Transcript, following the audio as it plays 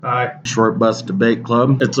Hi. Short Bus Debate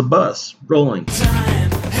Club. It's a bus rolling. I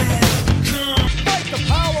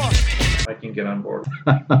can get on board.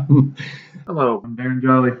 Hello, I'm Darren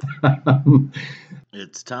Jolly.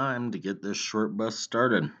 It's time to get this short bus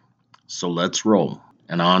started. So let's roll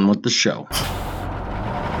and on with the show.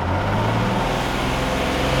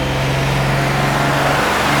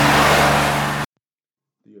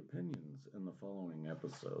 The opinions in the following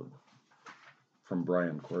episode from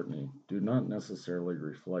Brian Courtney do not necessarily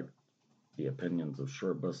reflect the opinions of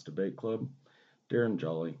Short Bus Debate Club, Darren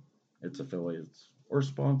Jolly, its affiliates, or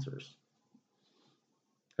sponsors.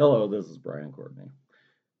 Hello, this is Brian Courtney.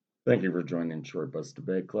 Thank you for joining Short Bus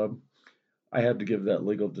Debate Club. I had to give that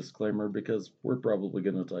legal disclaimer because we're probably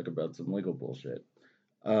going to talk about some legal bullshit.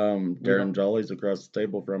 Darren Jolly's across the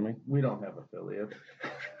table from me. We don't have affiliates.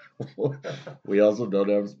 We also don't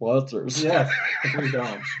have sponsors. Yes, we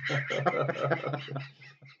don't.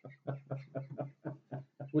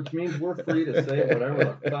 Which means we're free to say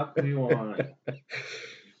whatever the fuck we want.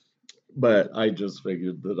 But I just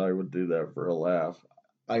figured that I would do that for a laugh.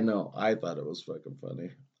 I know, I thought it was fucking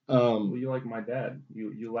funny. Well, you're like my dad.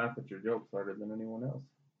 You laugh at your jokes harder than anyone else.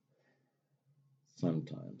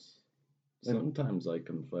 Sometimes I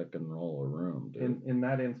can fucking roll a room, dude. In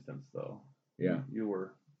that instance, though. Yeah. You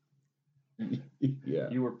were. Yeah.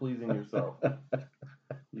 You were pleasing yourself.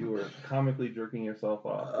 You were comically jerking yourself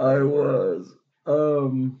off. I was.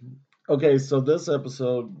 Okay, so this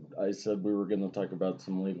episode, I said we were going to talk about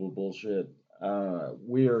some legal bullshit.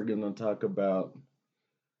 We are going to talk about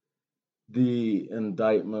the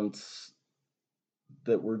indictments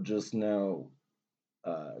that were just now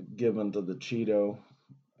given to the Cheeto,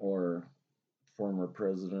 or former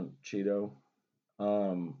President Cheeto.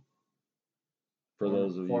 For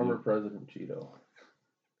those of former President Cheeto.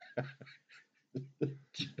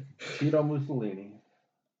 Cheeto Mussolini.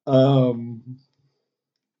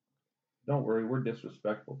 Don't worry, we're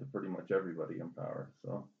disrespectful to pretty much everybody in power.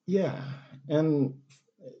 So yeah, and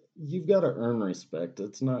you've got to earn respect.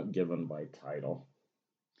 It's not given by title.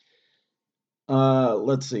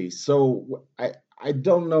 Let's see. So I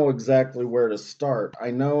don't know exactly where to start.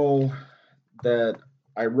 I know that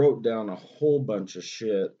I wrote down a whole bunch of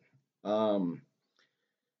shit.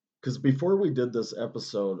 Because before we did this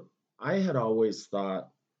episode, I had always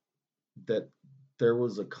thought that there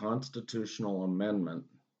was a constitutional amendment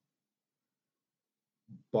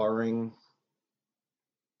barring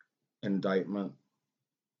indictment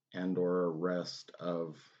and or arrest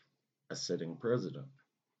of a sitting president.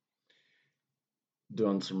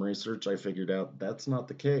 Doing some research, I figured out that's not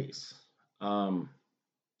the case.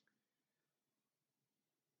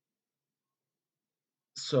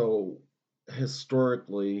 So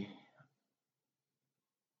historically,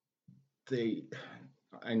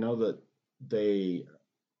 I know that they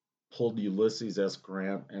pulled Ulysses S.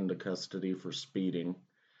 Grant into custody for speeding,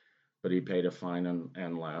 but he paid a fine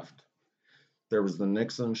and left. There was the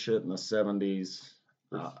Nixon shit in the 70s.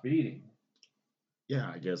 For speeding?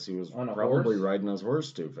 Yeah, I guess he was probably horse? Riding his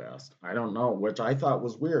horse too fast. I don't know, which I thought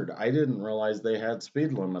was weird. I didn't realize they had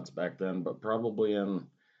speed limits back then, but probably in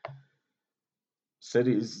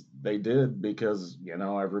cities they did, because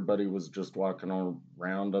everybody was just walking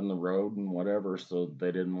around on the road and whatever, so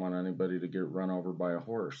they didn't want anybody to get run over by a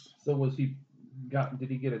horse. So did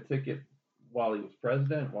he get a ticket while he was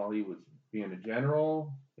president, while he was being a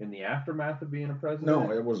general, in the aftermath of being a president?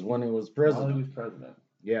 No, it was when he was president. While he was president.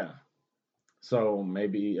 Yeah. So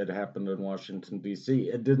maybe it happened in Washington,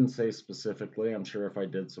 D.C. It didn't say specifically. I'm sure if I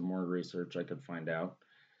did some more research, I could find out.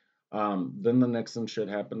 Then the Nixon shit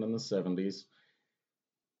happened in the 70s.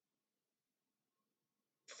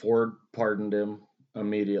 Ford pardoned him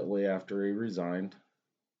immediately after he resigned.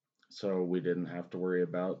 So we didn't have to worry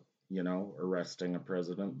about, arresting a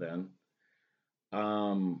president then.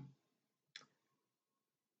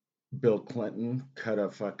 Bill Clinton cut a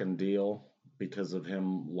fucking deal because of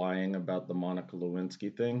him lying about the Monica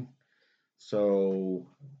Lewinsky thing. So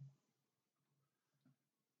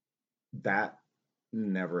that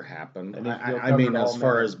never happened. I mean, as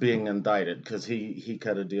far as being indicted, because he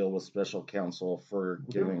cut a deal with special counsel for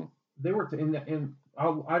giving. They were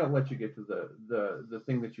I don't let you get to the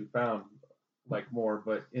thing that you found more,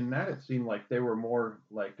 but in that it seemed like they were more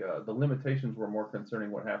the limitations were more concerning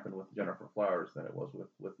what happened with Jennifer Flowers than it was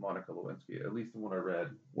with Monica Lewinsky, at least what I read.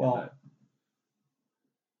 Well,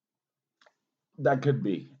 that could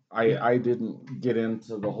be. I didn't get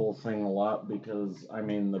into the whole thing a lot because,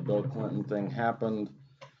 the Bill Clinton thing happened.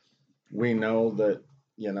 We know that,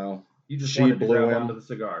 you just wanted to grab onto the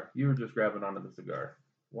cigar. You were just grabbing onto the cigar.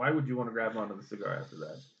 Why would you want to grab onto the cigar after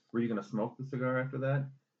that? Were you going to smoke the cigar after that?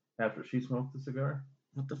 After she smoked the cigar?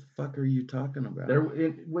 What the fuck are you talking about?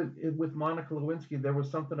 With Monica Lewinsky, there was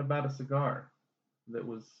something about a cigar that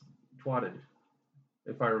was twatted,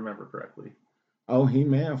 if I remember correctly. Oh, he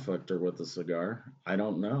may have fucked her with a cigar. I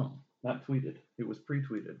don't know. Not tweeted. It was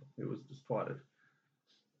pre-tweeted. It was just twatted.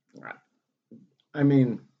 I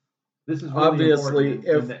mean, this is really obviously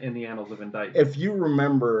in the annals of indictment. If you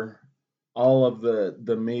remember all of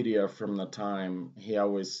the media from the time, he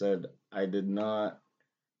always said, "I did not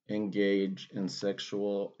engage in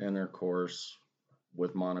sexual intercourse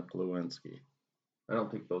with Monica Lewinsky." I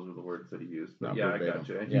don't think those were the words that he used, but Not yeah, verbatim. I got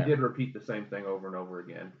you. And Yeah. he did repeat the same thing over and over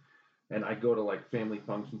again. And I go to like family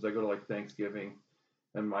functions. I go to like Thanksgiving,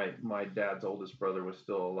 and my dad's oldest brother was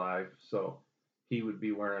still alive, so he would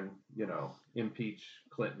be wearing, impeach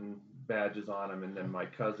Clinton badges on him, and then my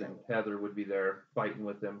cousin Heather would be there fighting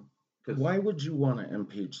with him. Why would you want to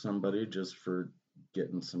impeach somebody just for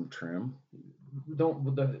getting some trim? The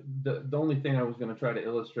only thing I was going to try to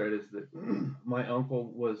illustrate is that my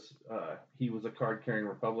uncle was he was a card carrying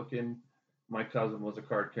Republican. My cousin was a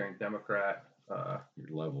card carrying Democrat. Your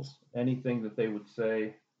levels. Anything that they would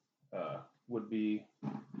say would be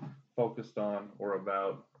focused on or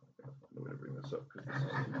about. I'm going to bring this up because this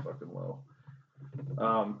is too fucking low.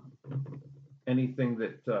 Anything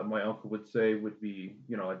that my uncle would say would be,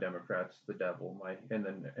 a Democrat's the devil. And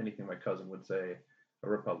then anything my cousin would say, a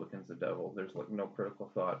Republican's the devil. There's like no critical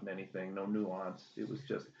thought in anything, no nuance. It was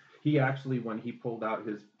just he actually, when he pulled out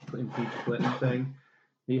his impeach Clinton thing,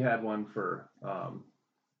 he had one for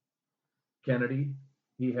Kennedy.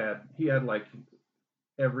 He had like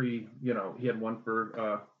every, he had one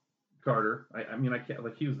for Carter. I mean, I can't,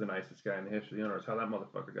 like, he was the nicest guy in the history of the universe. How that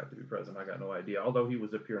motherfucker got to be president, I got no idea. Although he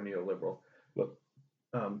was a pure neoliberal. But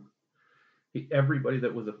everybody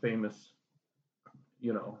that was a famous,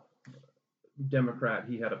 Democrat,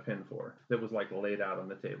 he had a pin for that was like laid out on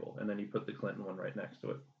the table, and then he put the Clinton one right next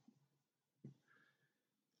to it.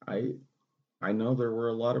 I know there were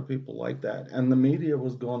a lot of people like that, and the media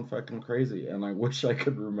was going fucking crazy, and I wish I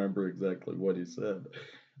could remember exactly what he said.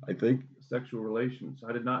 I think sexual relations.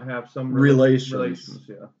 I did not have some relations.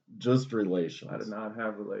 Yeah, just relations. I did not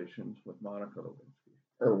have relations with Monica Lewinsky,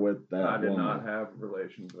 or with that. I did not have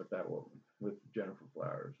relations with that woman, with Jennifer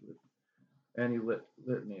Flowers, with any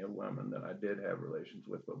litany of women that I did have relations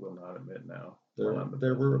with, but will not admit now.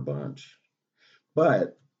 There were a bunch,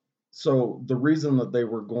 but so the reason that they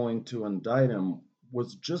were going to indict him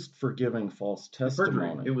was just for giving false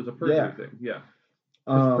testimony. Perjury. It was a perjury thing. Yeah.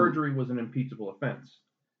 Because perjury was an impeachable offense.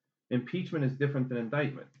 Impeachment is different than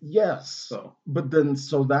indictment. Yes. But then,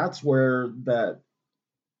 so that's where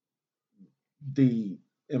the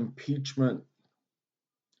impeachment,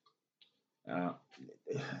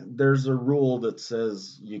 there's a rule that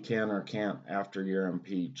says you can or can't, after you're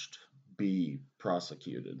impeached, be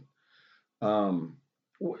prosecuted.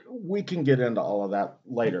 We can get into all of that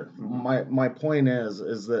later. Mm-hmm. My point is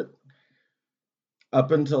that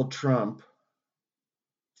up until Trump,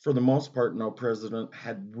 for the most part, no president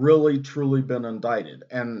had really truly been indicted.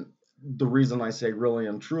 And the reason I say really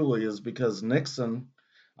and truly is because Nixon,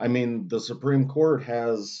 I mean, the Supreme Court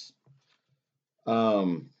has,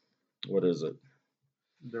 what is it?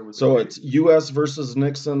 So it's U.S. versus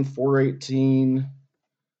Nixon 418,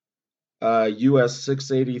 U.S.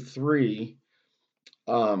 683.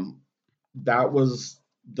 That was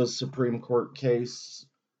the Supreme Court case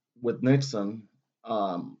with Nixon.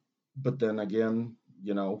 But then again,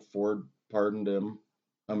 Ford pardoned him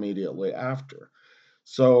immediately after.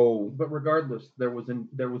 So, but regardless, there was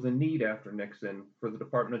a need after Nixon for the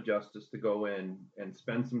Department of Justice to go in and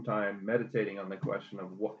spend some time meditating on the question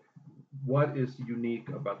of what is unique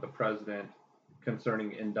about the president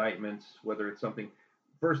concerning indictments, whether it's something.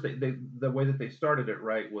 First, the way that they started it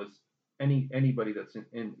right was anybody that's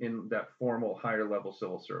in that formal higher level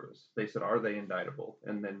civil service. They said, are they indictable?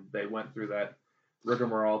 And then they went through that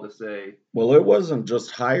rigmarole to say, well, it wasn't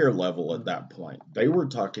just higher level at that point. They were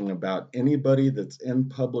talking about anybody that's in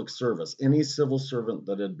public service, any civil servant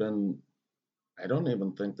that had been, I don't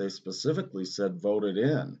even think they specifically said voted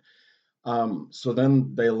in. So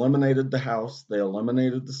then they eliminated the House, they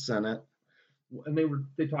eliminated the Senate. And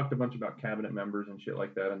they talked a bunch about cabinet members and shit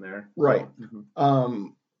like that in there. Right.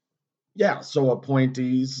 So, yeah, so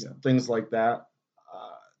appointees, things like that.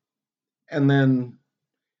 And then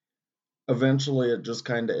eventually it just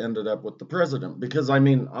kind of ended up with the president because, I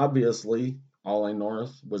mean, obviously, Ollie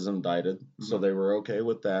North was indicted, so they were okay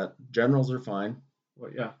with that. Generals are fine.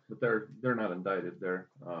 Well, yeah, but they're not indicted. They're,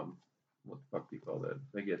 what the fuck do you call that?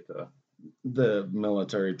 They get the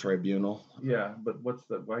military tribunal. Yeah, but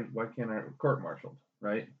why can't I court-martialed,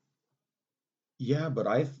 right? Yeah, but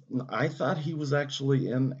I thought he was actually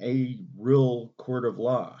in a real court of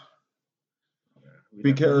law. We'd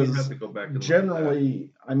have Because to go back and look at that.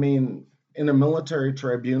 generally, I mean, in a military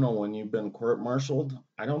tribunal, when you've been court-martialed,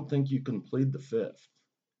 I don't think you can plead the fifth.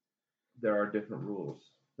 There are different rules.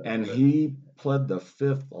 And he pled the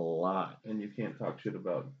fifth a lot. And you can't talk shit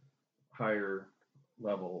about higher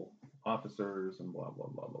level officers and blah, blah,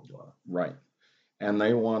 blah, blah, blah. Right. And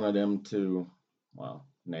they wanted him to, well,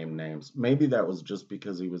 name names. Maybe that was just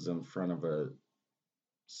because he was in front of a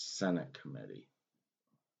Senate committee.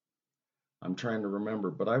 I'm trying to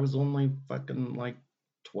remember, but I was only fucking like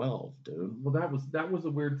 12, dude. Well, that was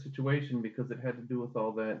a weird situation because it had to do with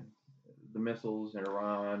all that, the missiles in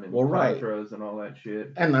Iran and Contras and all that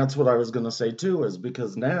shit. And that's what I was gonna say too, is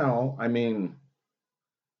because now, I mean,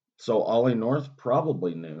 so Ollie North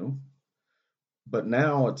probably knew, but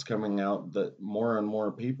now it's coming out that more and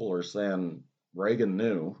more people are saying Reagan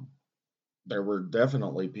knew. There were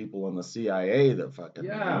definitely people in the CIA that fucking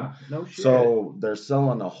knew. No shit. So they're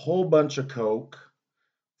selling a whole bunch of coke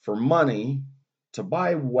for money to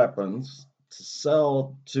buy weapons to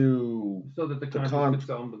sell to so that the Contras could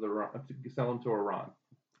sell them to Iran.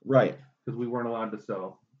 Right. Because we weren't allowed to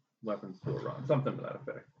sell weapons to Iran, something to that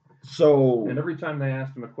effect. So, and every time they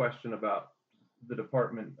asked him a question about the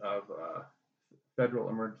Department of Federal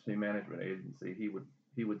Emergency Management Agency,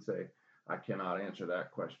 he would say, "I cannot answer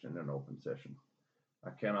that question in open session.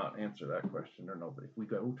 I cannot answer that question or nobody. If we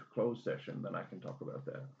go to closed session, then I can talk about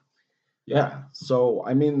that." Yeah. So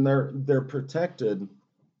I mean, they're protected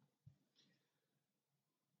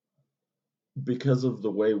because of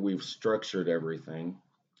the way we've structured everything.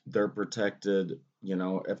 They're protected, you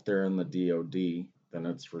know, if they're in the DOD, then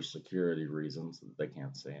it's for security reasons. They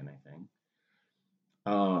can't say anything.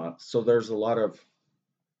 So there's a lot of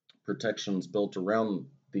protections built around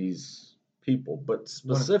these people, but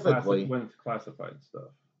specifically when it's classified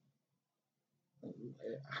stuff.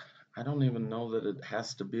 I don't even know that it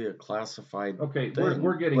has to be a classified Okay, thing,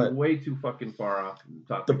 we're getting way too fucking far off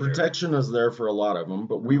topic. The protection is there for a lot of them,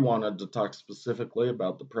 but we wanted to talk specifically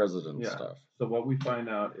about the president stuff. So what we find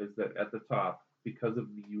out is that at the top, because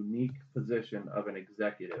of the unique position of an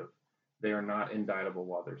executive, they are not indictable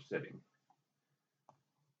while they're sitting.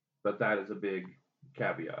 But that is a big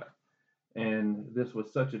caveat. And this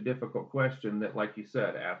was such a difficult question that, like you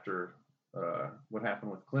said, after what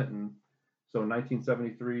happened with Clinton, so in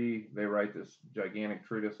 1973, they write this gigantic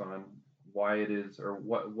treatise on why it is, or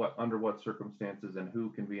what under what circumstances and who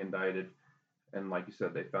can be indicted. And like you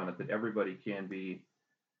said, they found it that everybody can be.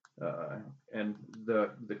 And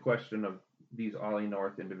the question of these Ollie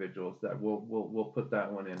North individuals, that we'll put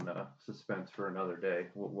that one in suspense for another day.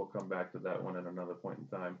 We'll come back to that one at another point in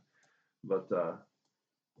time. But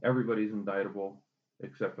everybody's indictable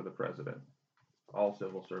except for the president. All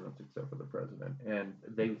civil servants except for the president. And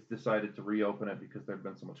they decided to reopen it because there'd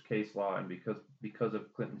been so much case law and because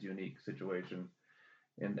of Clinton's unique situation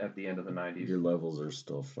at the end of the 90s. Your levels are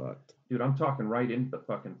still fucked. Dude, I'm talking right into the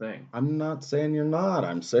fucking thing. I'm not saying you're not.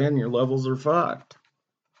 I'm saying your levels are fucked.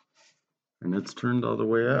 And it's turned all the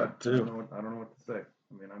way up, too. I don't know what to say.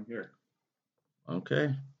 I mean, I'm here.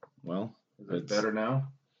 Okay. Well. Is it better now?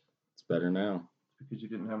 It's better now. It's because you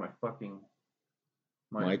didn't have my fucking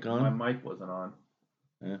mic on? My mic wasn't on.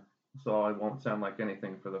 Yeah. So I won't sound like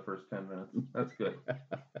anything for the first 10 minutes. That's good.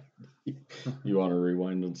 You want to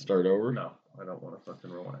rewind and start over? No, I don't want to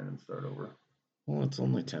fucking rewind and start over. Well, it's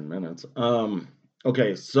only 10 minutes.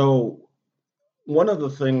 Okay, so one of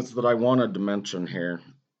the things that I wanted to mention here,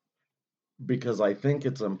 because I think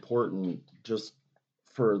it's important just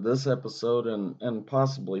for this episode and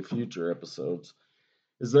possibly future episodes,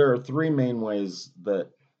 is there are three main ways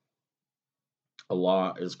that a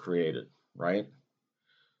law is created, right?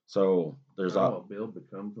 So there's a bill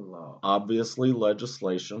becomes a law. Obviously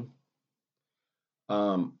legislation,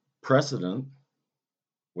 precedent,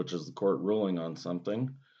 which is the court ruling on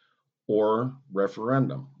something, or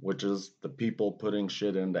referendum, which is the people putting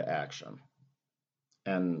shit into action.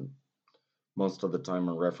 And most of the time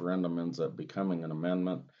a referendum ends up becoming an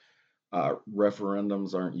amendment.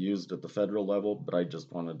 Referendums aren't used at the federal level, but I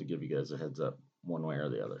just wanted to give you guys a heads up one way or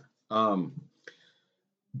the other.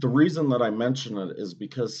 The reason that I mention it is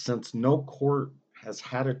because since no court has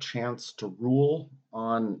had a chance to rule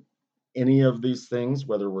on any of these things,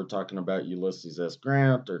 whether we're talking about Ulysses S.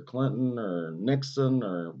 Grant or Clinton or Nixon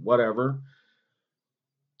or whatever,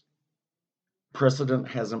 precedent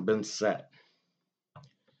hasn't been set.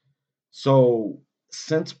 So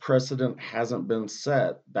since precedent hasn't been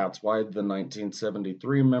set, that's why the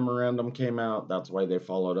 1973 memorandum came out. That's why they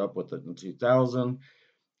followed up with it in 2000.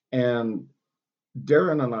 And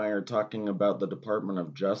Darren and I are talking about the Department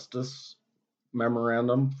of Justice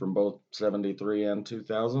memorandum from both 73 and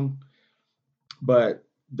 2000. But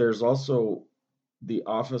there's also the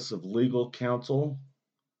Office of Legal Counsel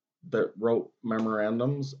that wrote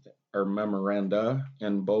memorandums or memoranda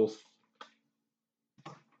in both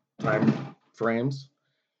time frames.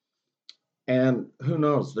 And who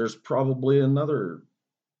knows, there's probably another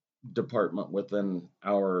department within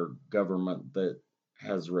our government that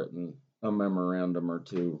has written a memorandum or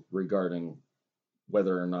two regarding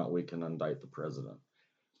whether or not we can indict the president.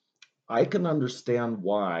 I can understand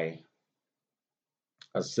why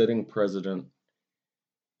a sitting president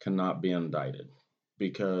cannot be indicted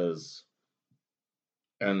because,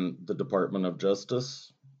 and the Department of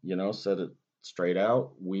Justice, said it straight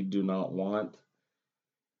out, we do not want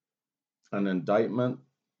an indictment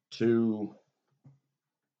to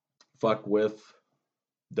fuck with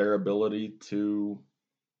their ability to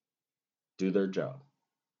do their job.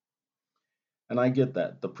 And I get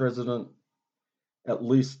that. The president, at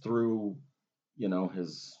least through,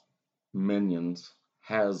 his minions,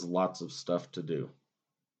 has lots of stuff to do.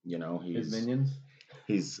 His minions?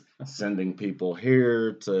 He's sending people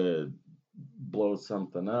here to blow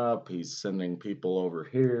something up. He's sending people over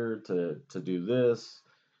here to do this.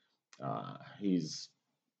 He's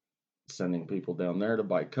sending people down there to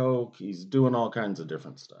buy coke. He's doing all kinds of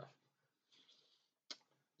different stuff.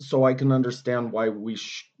 So I can understand why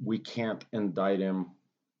we can't indict him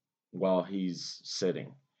while he's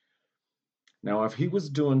sitting. Now, if he was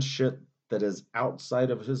doing shit that is outside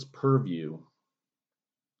of his purview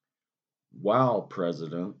while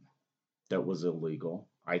president that was illegal,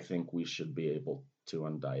 I think we should be able to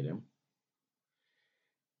indict him.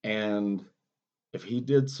 And if he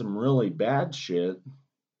did some really bad shit,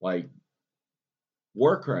 like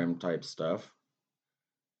war crime type stuff,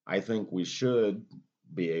 I think we should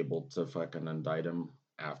be able to fucking indict him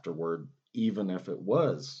afterward, even if it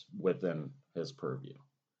was within his purview.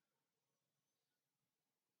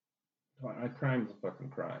 A crime's a fucking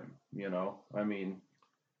crime, I mean,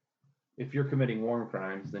 if you're committing war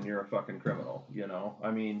crimes, then you're a fucking criminal,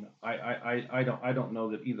 I mean, I don't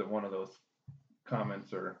know that either one of those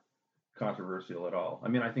comments are controversial at all. I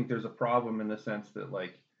mean, I think there's a problem in the sense that,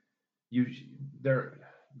 like,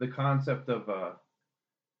 the concept of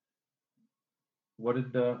what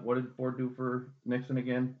did Ford do for Nixon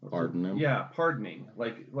again? Pardon him. Yeah, pardoning.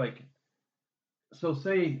 Like so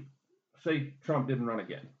say Trump didn't run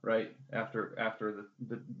again, right? After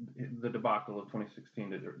the debacle of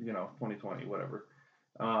 2016 to 2020, whatever.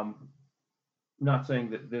 Not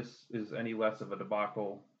saying that this is any less of a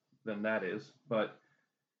debacle than that is, but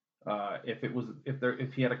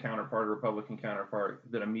if he had a counterpart, a Republican counterpart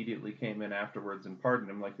that immediately came in afterwards and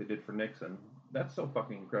pardoned him like they did for Nixon, that's so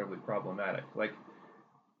fucking incredibly problematic. Like,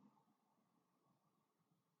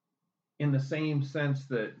 in the same sense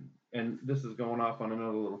that, and this is going off on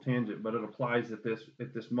another little tangent, but it applies at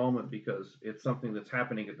this moment because it's something that's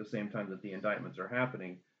happening at the same time that the indictments are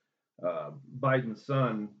happening. Biden's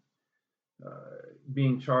son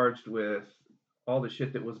being charged with all the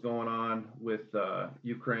shit that was going on with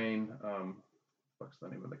Ukraine. What's the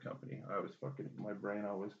name of the company? My brain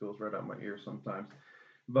always goes right out my ear sometimes.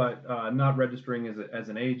 But not registering as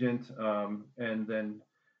an agent, and then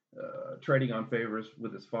trading on favors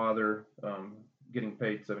with his father, getting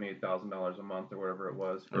paid $78,000 a month or whatever it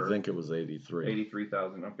was. I think it was 83.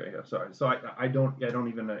 83,000. Okay, yeah, sorry. So I don't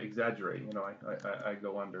even exaggerate. I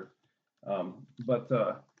go under.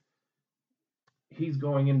 But he's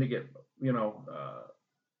going in to get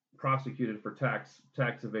prosecuted for tax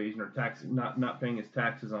evasion or not paying his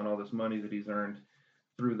taxes on all this money that he's earned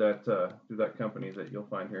through that company that you'll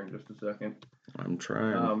find here in just a second. I'm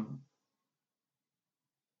trying.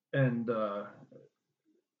 And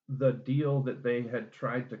the deal that they had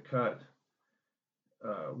tried to cut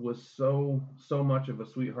was so much of a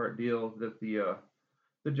sweetheart deal that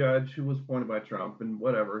the judge, who was appointed by Trump and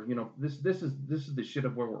whatever, this is the shit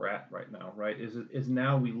of where we're at right now, right? Is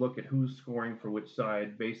now we look at who's scoring for which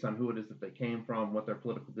side based on who it is that they came from, what their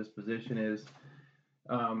political disposition is.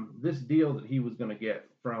 This deal that he was going to get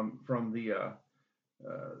from the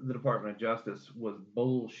Department of Justice was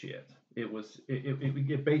bullshit.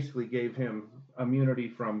 It basically gave him immunity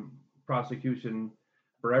from prosecution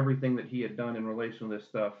for everything that he had done in relation to this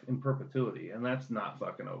stuff in perpetuity, and that's not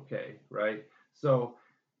fucking okay, right? So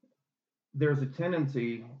there's a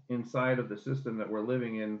tendency inside of the system that we're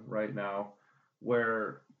living in right now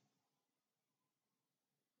where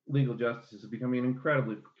legal justice is becoming an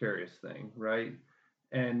incredibly precarious thing, right?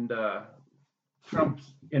 And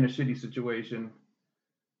Trump's in a shitty situation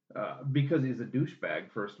because he's a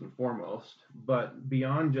douchebag first and foremost, but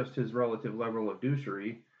beyond just his relative level of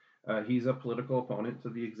douchery, he's a political opponent to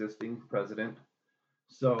the existing president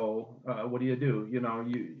So what do?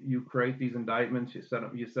 You create these indictments, you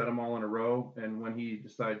set them all in a row, and when he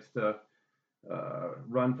decides to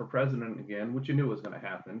run for president again, which you knew was going to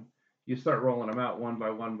happen, you start rolling them out one by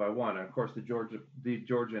one by one. And of course, the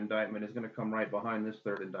Georgia indictment is going to come right behind this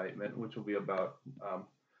third indictment, which will be about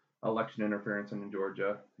election interference in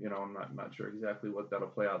Georgia. I'm not sure exactly what that'll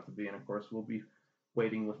play out to be, and of course, we'll be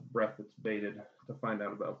waiting with breath that's bated to find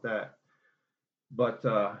out about that. But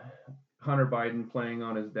Hunter Biden playing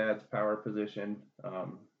on his dad's power position,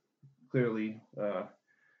 clearly,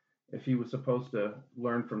 if he was supposed to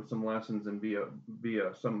learn from some lessons and be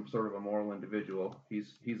some sort of a moral individual,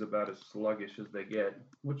 he's about as sluggish as they get,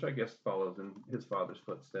 which I guess follows in his father's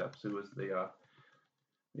footsteps, who was the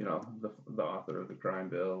author of the crime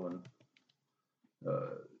bill and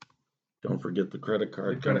Don't forget the credit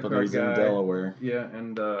card credit companies card in guy. Delaware. Yeah,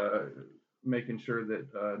 and making sure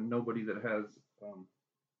that nobody that has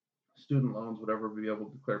student loans would ever be able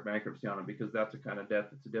to declare bankruptcy on it, because that's a kind of debt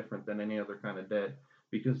that's different than any other kind of debt.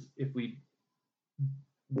 Because if we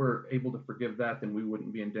were able to forgive that, then we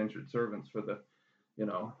wouldn't be indentured servants for you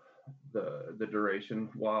know, the duration,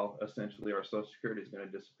 while essentially our Social Security is going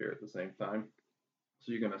to disappear at the same time.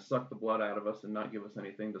 So you're going to suck the blood out of us and not give us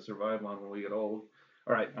anything to survive on when we get old.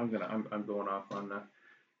 All right, I'm going off on that.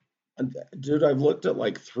 Dude, I've looked at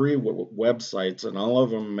like three websites, and all of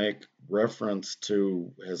them make reference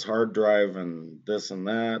to his hard drive and this and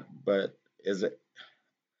that, but is it?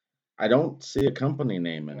 I don't see a company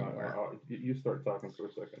name anywhere. You start talking for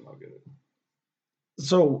a second, I'll get it.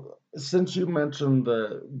 So, since you mentioned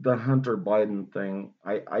the Hunter Biden thing,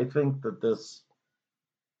 I think that this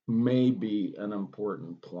may be an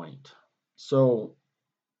important point. So,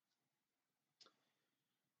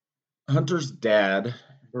 Hunter's dad.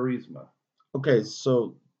 Burisma. Okay,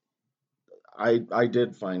 so I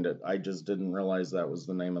did find it. I just didn't realize that was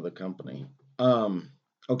the name of the company.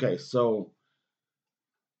 Okay, so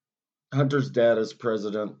Hunter's dad is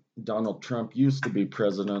president. Donald Trump used to be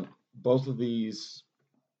president. Both of these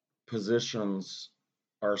positions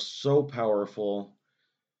are so powerful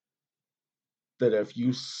that if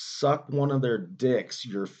you suck one of their dicks,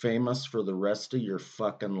 you're famous for the rest of your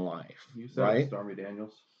fucking life. You said right? It, Stormy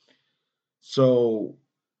Daniels. So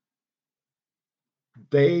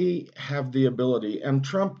they have the ability, and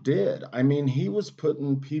Trump did. I mean, he was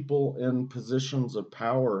putting people in positions of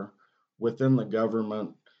power within the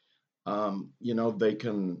government.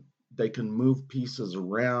 They can move pieces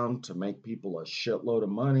around to make people a shitload of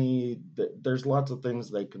money. There's lots of things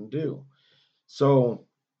they can do. So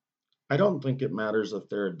I don't think it matters if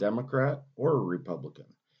they're a Democrat or a Republican.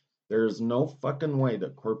 There's no fucking way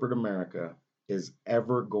that corporate America is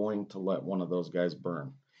ever going to let one of those guys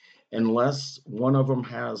burn. Unless one of them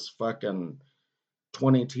has fucking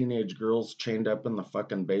 20 teenage girls chained up in the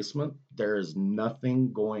fucking basement, there is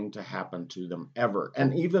nothing going to happen to them ever.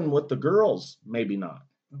 And even with the girls, maybe not.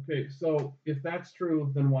 Okay, so if that's true,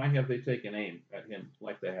 then why have they taken aim at him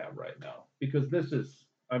like they have right now? Because this is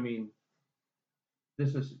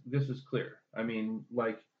clear. I mean,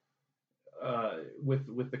 like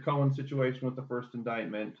with the Cohen situation, with the first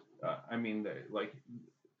indictment, like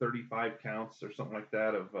 35 counts or something like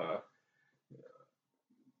that of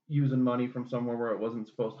using money from somewhere where it wasn't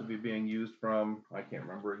supposed to be being used from. I can't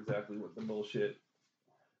remember exactly what the bullshit.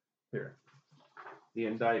 Here, the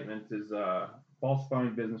indictment is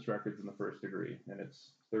falsifying business records in the first degree, and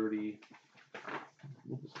it's 30.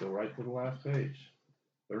 We'll just go right to the last page.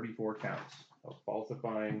 34 counts of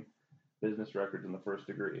falsifying business records in the first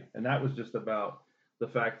degree. And that was just about the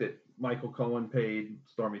fact that Michael Cohen paid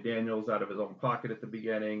Stormy Daniels out of his own pocket at the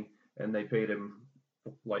beginning, and they paid him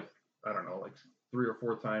like 3 or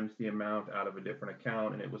 4 times the amount out of a different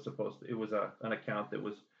account. And it was an account that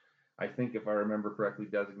was, I think if I remember correctly,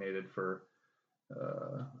 designated for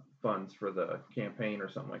funds for the campaign or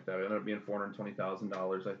something like that. It ended up being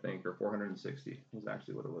 $420,000, I think, or 460 was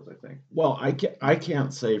actually what it was, I think. Well, I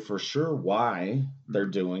can't say for sure why they're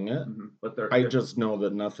doing it, but I just know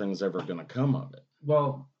that nothing's ever going to come of it.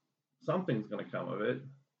 Well, something's going to come of it.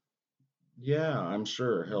 Yeah, I'm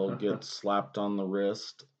sure he'll get slapped on the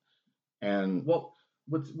wrist. And well,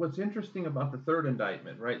 what's interesting about the third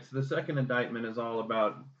indictment, right? So the second indictment is all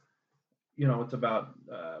about, it's about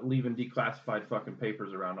leaving declassified fucking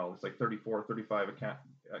papers around all this, like 34, 35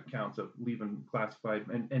 accounts of leaving classified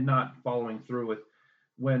and not following through with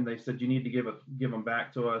when they said you need to give them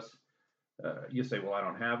back to us. You say, well, I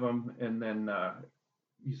don't have them. And then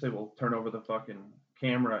you say, well, turn over the fucking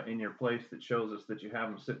camera in your place that shows us that you have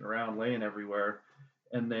them sitting around laying everywhere.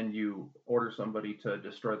 And then you order somebody to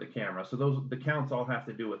destroy the camera. So the counts all have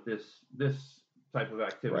to do with this type of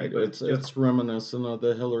activity. Right. But It's reminiscent of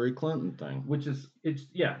the Hillary Clinton thing. which is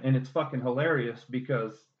and it's fucking hilarious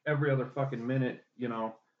because every other fucking minute,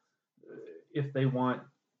 if they want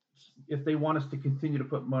us to continue to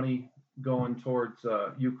put money going towards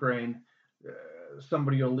Ukraine,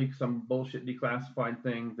 somebody will leak some bullshit declassified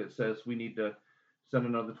thing that says we need to send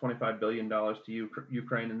another $25 billion to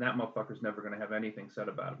Ukraine, and that motherfucker's never going to have anything said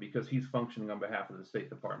about it because he's functioning on behalf of the State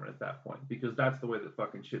Department at that point, because that's the way that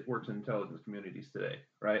fucking shit works in intelligence communities today,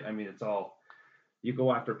 right? I mean, it's all, you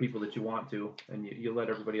go after people that you want to, and you let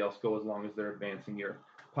everybody else go as long as they're advancing your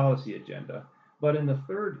policy agenda. But in the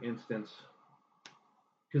third instance,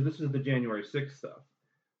 because this is the January 6th stuff,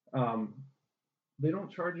 they don't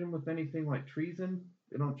charge him with anything like treason.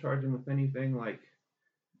 They don't charge him with anything like.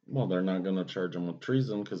 Well, they're not going to charge him with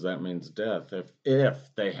treason because that means death. If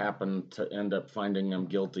they happen to end up finding him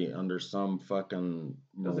guilty under some fucking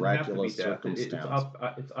miraculous circumstance,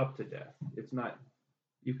 it's up to death. It's not.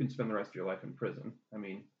 You can spend the rest of your life in prison. I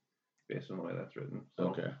mean, based on the way that's written. So,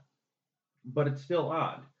 okay. But it's still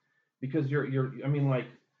odd because you're. I mean, like,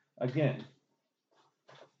 again,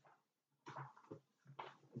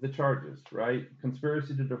 the charges, right?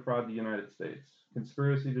 Conspiracy to defraud the United States,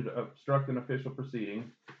 conspiracy to obstruct an official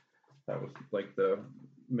proceeding. That was like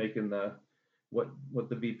what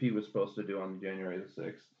the VP was supposed to do on January the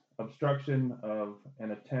 6th. Obstruction of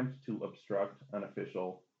an attempt to obstruct an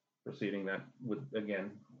official proceeding. That would again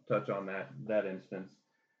touch on that instance,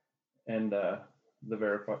 and the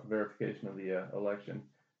verification of the election,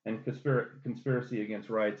 and conspiracy against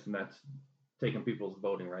rights, and that's taking people's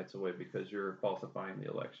voting rights away because you're falsifying the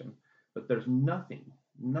election. But there's nothing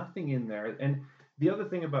in there. And the other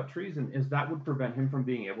thing about treason is that would prevent him from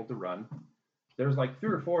being able to run. There's like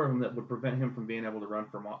 3 or 4 of them that would prevent him from being able to run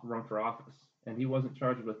for office, and he wasn't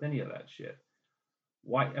charged with any of that shit.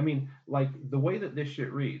 Why? I mean, like the way that this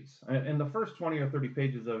shit reads, and the first 20 or 30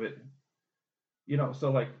 pages of it,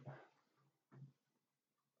 so like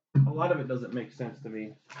a lot of it doesn't make sense to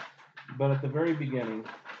me. But at the very beginning,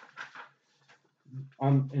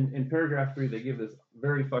 in paragraph 3, they give this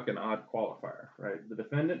very fucking odd qualifier, right? The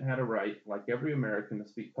defendant had a right, like every American, to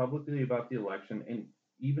speak publicly about the election and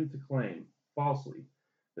even to claim falsely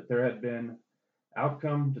that there had been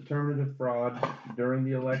outcome determinative fraud during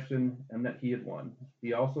the election and that he had won.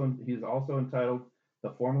 He's also entitled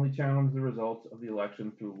to formally challenge the results of the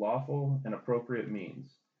election through lawful and appropriate means,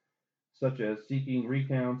 such as seeking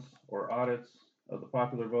recounts or audits of the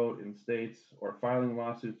popular vote in states or filing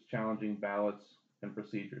lawsuits challenging ballots and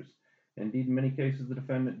procedures. Indeed, in many cases, the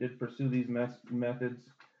defendant did pursue these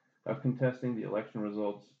methods of contesting the election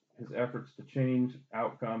results. His efforts to change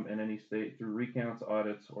outcome in any state through recounts,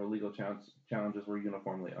 audits, or legal challenges were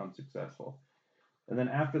uniformly unsuccessful. And then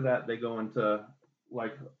after that, they go into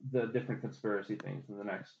like the different conspiracy things in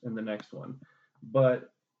the next one.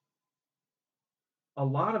 But a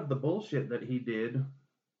lot of the bullshit that he did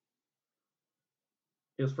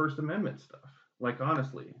is First Amendment stuff. Like,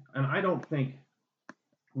 honestly, and I don't think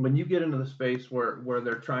when you get into the space where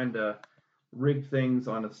they're trying to rig things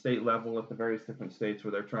on a state level at the various different states,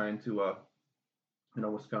 where they're trying to,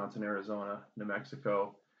 Wisconsin, Arizona, New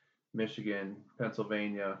Mexico, Michigan,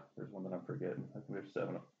 Pennsylvania. There's one that I'm forgetting. I think there's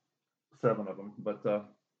seven of them, but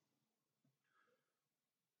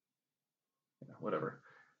whatever.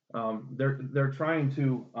 They're trying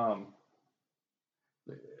to.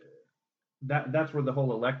 That's where the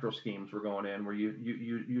whole electoral schemes were going in, where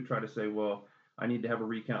you try to say, well, I need to have a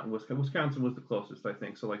recount in Wisconsin. Wisconsin was the closest, I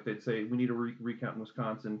think. So like they'd say, we need a recount in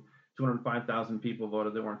Wisconsin. 205,000 people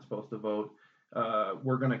voted. They weren't supposed to vote.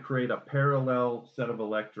 We're going to create a parallel set of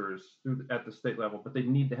electors at the state level, but they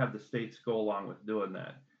need to have the states go along with doing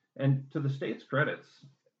that. And to the states' credits,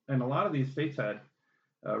 and a lot of these states had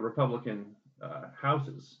Republican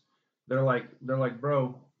houses. They're like,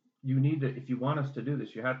 bro, you need to, if you want us to do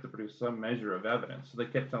this, you have to produce some measure of evidence. So they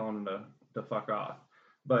kept telling them to fuck off.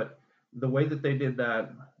 But the way that they did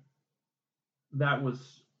that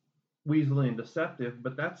was weaselly and deceptive,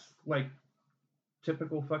 but that's like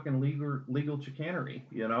typical fucking legal chicanery,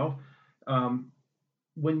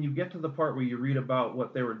 when you get to the part where you read about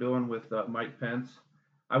what they were doing with Mike Pence,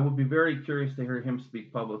 I would be very curious to hear him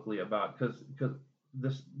speak publicly about, because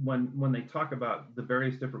this, when they talk about the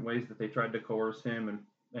various different ways that they tried to coerce him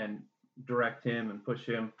and direct him and push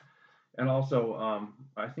him, and also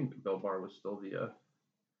I think Bill Barr was still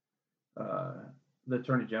the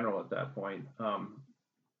Attorney General at that point.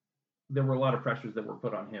 There were a lot of pressures that were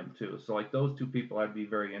put on him too. So like those two people, I'd be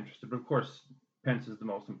very interested. But of course, Pence is the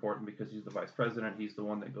most important because he's the vice president. He's the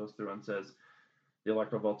one that goes through and says the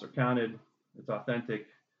electoral votes are counted. It's authentic.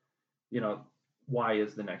 Why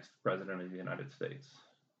is the next president of the United States?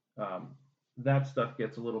 that stuff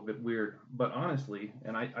gets a little bit weird. But honestly,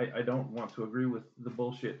 and I don't want to agree with the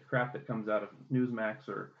bullshit crap that comes out of Newsmax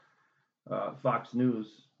or Fox News,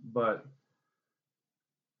 but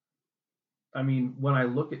I mean, when I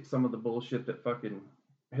look at some of the bullshit that fucking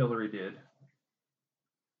Hillary did,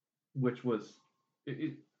 which was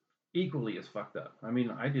it, equally as fucked up. I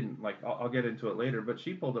mean, I didn't like. I'll get into it later, but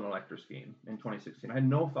she pulled an elector scheme in 2016. I had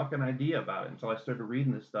no fucking idea about it until I started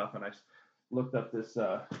reading this stuff, and I looked up this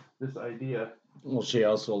idea. Well, she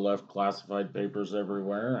also left classified papers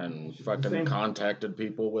everywhere and fucking Same, contacted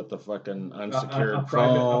people with the fucking a unsecured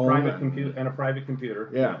private phone. computer and a private computer.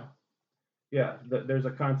 Yeah. Yeah, there's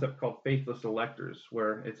a concept called faithless electors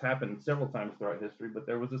where it's happened several times throughout history, but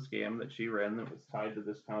there was a scam that she ran that was tied to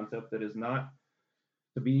this concept that is not,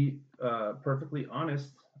 to be perfectly honest,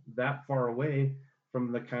 that far away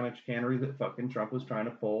from the kind of chicanery that fucking Trump was trying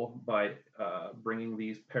to pull by bringing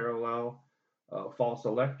these parallel false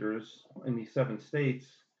electors in these 7 states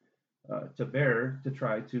to bear to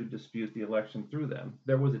try to dispute the election through them.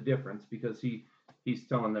 There was a difference because he's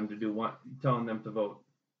telling them to telling them to vote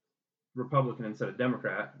Republican instead of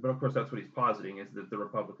Democrat. But of course, that's what he's positing is that the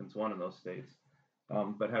Republicans won in those states.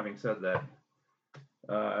 But having said that,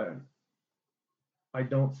 uh, I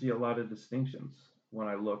don't see a lot of distinctions when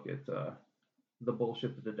I look at the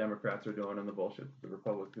bullshit that the Democrats are doing and the bullshit that the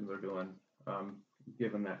Republicans are doing,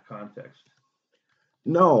 given that context.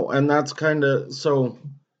 No, and that's kind of so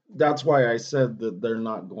that's why I said that they're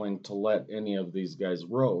not going to let any of these guys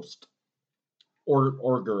roast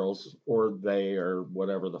or girls or they or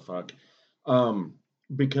whatever the fuck. Um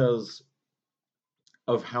because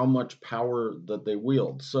of how much power that they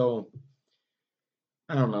wield. So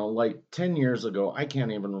I don't know, like 10 years ago, I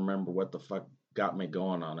can't even remember what the fuck got me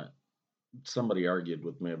going on it. Somebody argued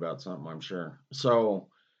with me about something, I'm sure. So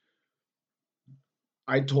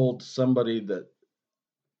I told somebody that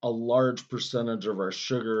a large percentage of our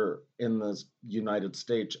sugar in the United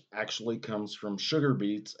States actually comes from sugar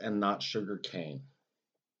beets and not sugar cane.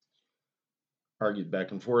 Argued back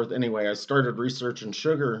and forth. Anyway, I started researching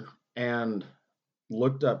sugar and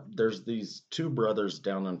looked up. There's these two brothers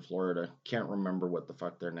down in Florida. Can't remember what the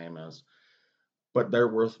fuck their name is, but they're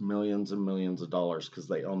worth millions and millions of dollars because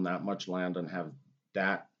they own that much land and have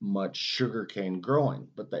that much sugarcane growing.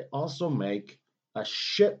 But they also make a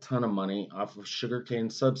shit ton of money off of sugarcane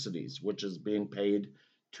subsidies, which is being paid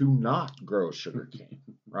to not grow sugarcane,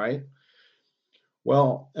 right?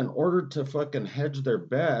 Well, in order to fucking hedge their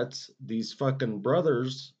bets, these fucking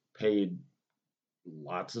brothers paid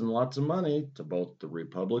lots and lots of money to both the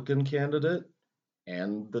Republican candidate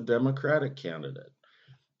and the Democratic candidate.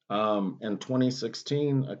 In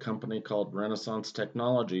 2016, a company called Renaissance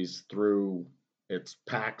Technologies, through its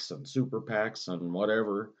PACs and super PACs and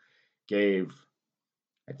whatever, gave,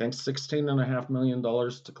 I think, $16.5 million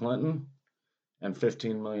to Clinton and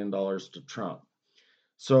 $15 million to Trump.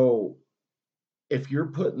 So if you're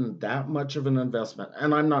putting that much of an investment,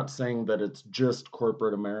 and I'm not saying that it's just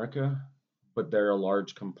corporate America, but they're a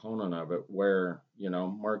large component of it where,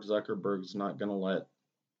 Mark Zuckerberg's not going to let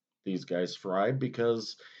these guys fry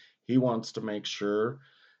because he wants to make sure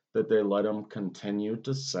that they let him continue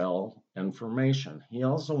to sell information. He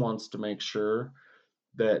also wants to make sure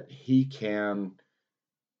that he can,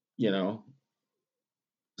 you know,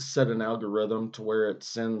 set an algorithm to where it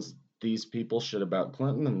sends these people shit about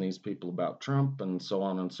Clinton and these people about Trump and so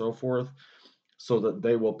on and so forth, so that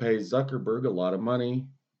they will pay Zuckerberg a lot of money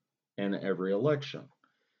in every election.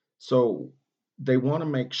 So they want to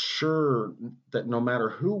make sure that no matter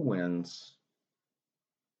who wins,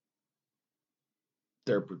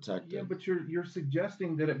 they're protected. Yeah, but you're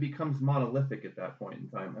suggesting that it becomes monolithic at that point in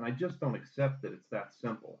time, and I just don't accept that it's that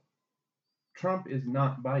simple. Trump is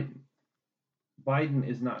not Biden. Biden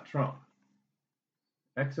is not Trump.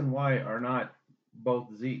 X and Y are not both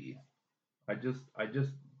Z. I just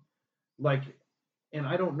like, and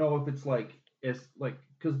I don't know if it's like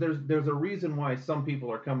because there's a reason why some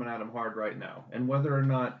people are coming at him hard right now, and whether or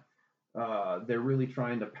not they're really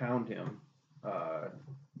trying to pound him uh,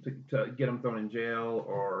 to get him thrown in jail,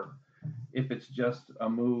 or if it's just a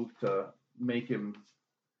move to make him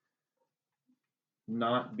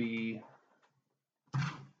not be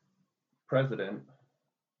president.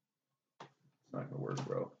 It's not gonna work,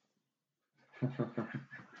 bro.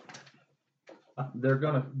 They're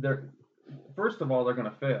first of all, they're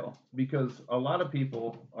gonna fail because a lot of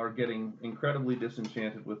people are getting incredibly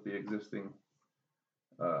disenchanted with the existing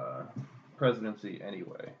uh, presidency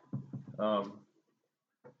anyway. Um,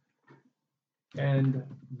 and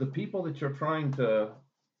the people that you're trying to,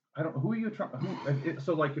 I don't, who are you trying,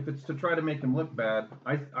 so like if it's to try to make him look bad,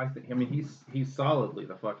 I think, I mean, he's solidly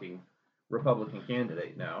the fucking Republican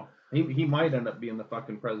candidate now. He might end up being the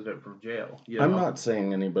fucking president from jail. I'm not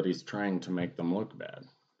saying anybody's trying to make them look bad.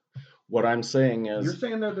 What I'm saying is... You're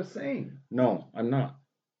saying they're the same. No, I'm not.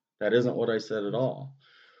 That isn't what I said at all.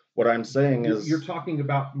 What I'm saying is... You're talking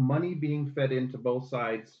about money being fed into both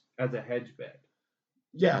sides as a hedge bet.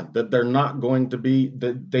 Yeah, that they're not going to be...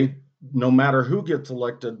 They no matter who gets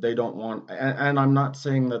elected, they don't want... And I'm not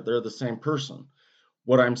saying that they're the same person.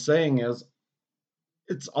 What I'm saying is,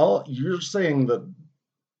 it's all... You're saying that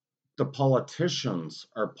the politicians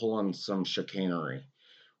are pulling some chicanery,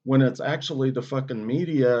 when it's actually the fucking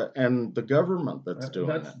media and the government that's doing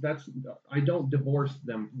it. I don't divorce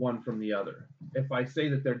them one from the other. If I say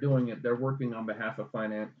that they're doing it, they're working on behalf of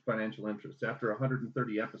financial interests. After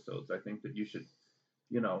 130 episodes, I think that you should,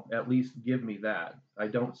 at least give me that. I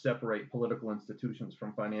don't separate political institutions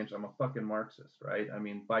from financial. I'm a fucking Marxist, right? I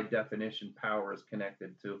mean, by definition, power is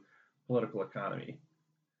connected to political economy.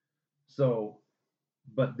 So,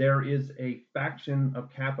 but there is a faction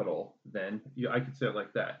of capital, then, I could say it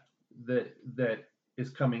like that is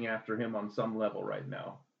coming after him on some level right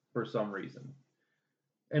now for some reason.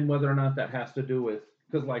 And whether or not that has to do with,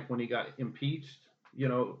 because like when he got impeached,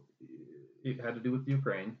 it had to do with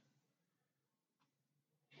Ukraine.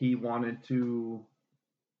 He wanted to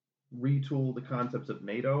retool the concepts of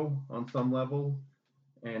NATO on some level,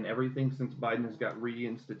 and everything since Biden has got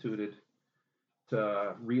reinstituted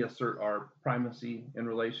to reassert our primacy in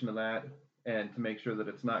relation to that, and to make sure that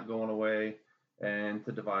it's not going away, and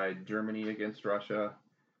to divide Germany against Russia,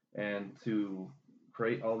 and to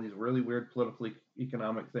create all these really weird political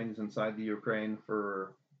economic things inside the Ukraine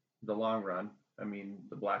for the long run. I mean,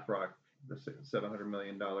 the BlackRock, the $700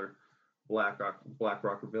 million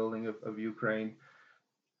BlackRock rebuilding of Ukraine.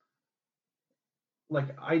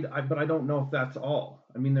 Like, but I don't know if that's all.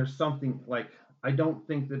 I mean, there's something like, I don't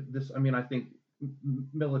think that this, I think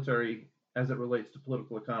military as it relates to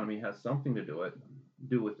political economy has something to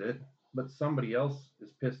do with it, but somebody else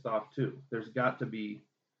is pissed off too. There's got to be,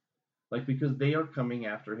 like, because they are coming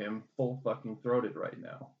after him full fucking throated right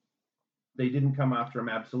now. They didn't come after him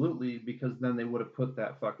absolutely, because then they would have put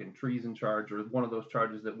that fucking treason charge, or one of those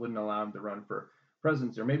charges that wouldn't allow him to run for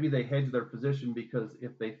presidency. Or maybe they hedge their position, because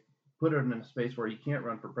if they put it in a space where he can't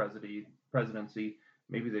run for presidency,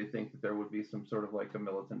 maybe they think that there would be some sort of like a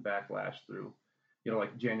militant backlash through,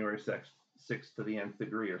 like January 6th to the nth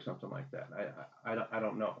degree or something like that. I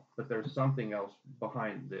don't know, but there's something else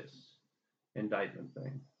behind this indictment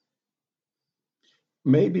thing.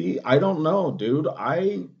 Maybe, I don't know, dude.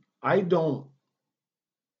 I don't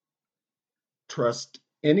trust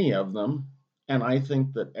any of them, and I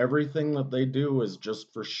think that everything that they do is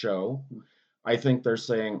just for show. I think they're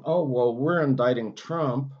saying, oh, well, we're indicting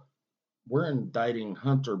Trump, we're indicting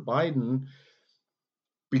Hunter Biden,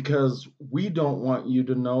 because we don't want you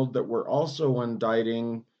to know that we're also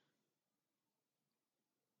indicting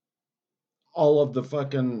all of the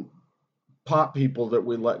fucking pot people that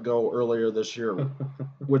we let go earlier this year,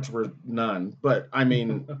 which were none. But I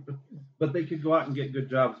mean, but they could go out and get good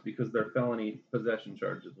jobs because their felony possession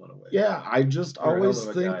charges went away. Yeah, I just always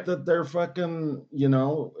think that they're fucking,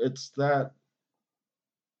 it's that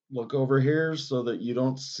look over here so that you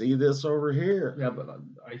don't see this over here. Yeah, but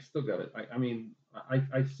I still got it.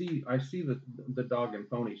 I see the dog and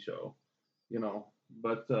pony show,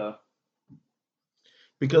 but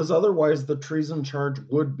because otherwise the treason charge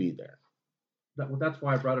would be there. That's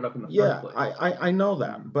why I brought it up in the first place. Yeah, I know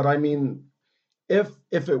that, but I mean, if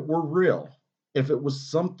it were real, if it was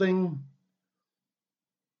something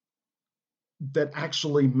that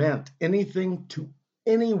actually meant anything to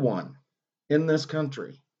anyone in this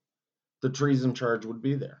country, the treason charge would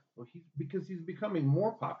be there. Well, because he's becoming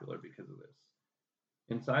more popular because of this.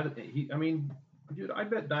 Inside of it, dude, I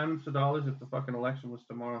bet diamonds to dollars if the fucking election was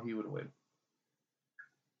tomorrow, he would win.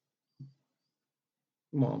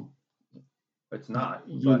 Well, it's not.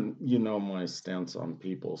 You know my stance on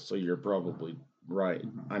people, so you're probably right.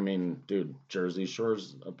 Mm-hmm. I mean, dude, Jersey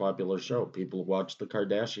Shore's a popular show. People watch the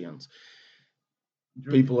Kardashians.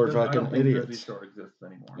 People are fucking idiots. I don't think Jersey Shore exists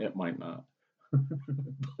anymore. It might not.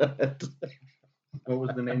 But what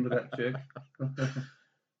was the name of that chick?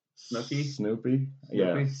 Snooki? Snoopy?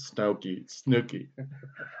 Yeah, Snooki.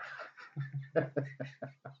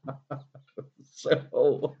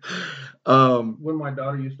 So, when my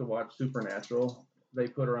daughter used to watch Supernatural, they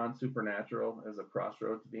put her on Supernatural as a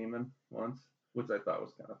crossroads demon once, which I thought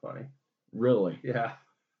was kind of funny. Really? Yeah.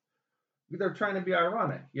 They're trying to be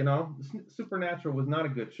ironic, Supernatural was not a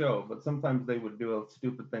good show, but sometimes they would do a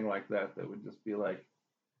stupid thing like that would just be like,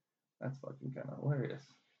 that's fucking kind of hilarious.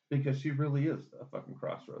 Because she really is a fucking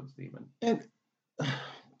crossroads demon. And,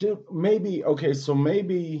 dude, maybe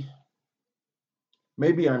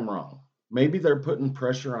maybe I'm wrong. Maybe they're putting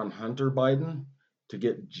pressure on Hunter Biden to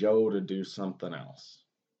get Joe to do something else.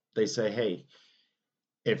 They say, hey,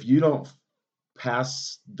 if you don't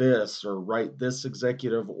pass this or write this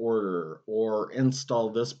executive order or install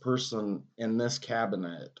this person in this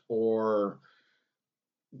cabinet or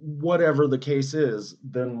whatever the case is,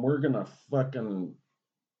 then we're going to fucking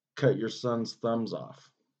cut your son's thumbs off.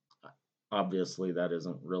 Obviously, that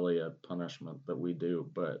isn't really a punishment that we do,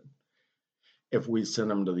 but if we send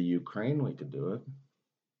him to the Ukraine, we could do it.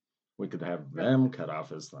 We could have them cut off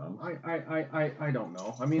his thumb. I don't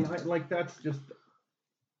know. I mean, that's just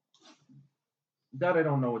that I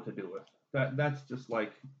don't know what to do with. That's just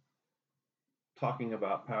like talking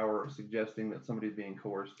about power or suggesting that somebody's being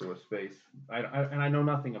coerced through a space. And I know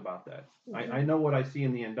nothing about that. I know what I see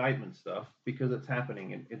in the indictment stuff because it's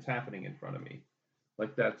happening in front of me.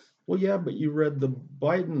 Like that's well, yeah, but you read the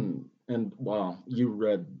Biden and you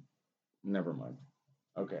read. Never mind.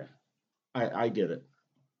 Okay, I get it.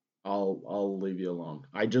 I'll leave you alone.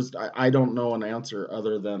 I don't know an answer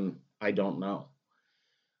other than I don't know.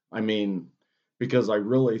 I mean, because I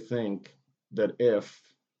really think that if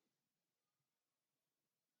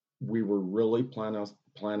we were really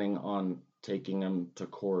planning on taking him to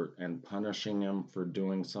court and punishing him for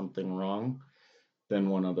doing something wrong, then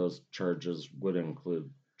one of those charges would include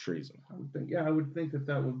treason. I would think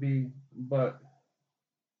that would be, but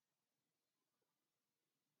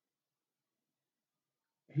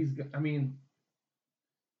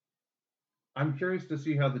I'm curious to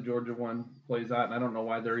see how the Georgia one plays out, and I don't know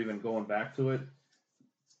why they're even going back to it.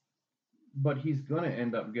 But he's going to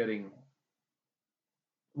end up getting,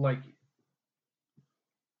 like,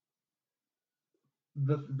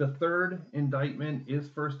 the third indictment is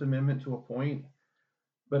First Amendment to a point,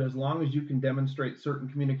 but as long as you can demonstrate certain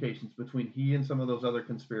communications between he and some of those other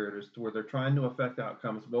conspirators to where they're trying to affect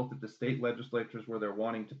outcomes, both at the state legislatures where they're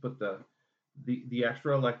wanting to put the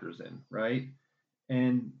extra electors in, right?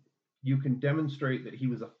 And you can demonstrate that he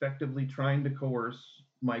was effectively trying to coerce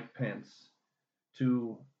Mike Pence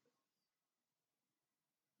to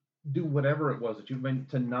do whatever it was that you meant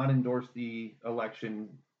to not endorse the election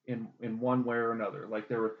in one way or another. Like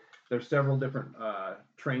there's several different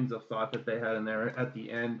trains of thought that they had in there. At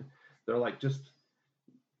the end, they're like, just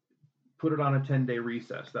put it on a 10-day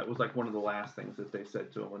recess. That was like one of the last things that they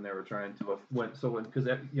said to him when they were trying to because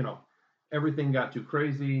everything got too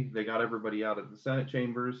crazy. They got everybody out of the Senate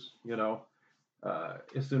chambers,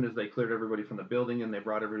 as soon as they cleared everybody from the building and they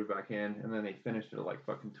brought everybody back in, and then they finished it at like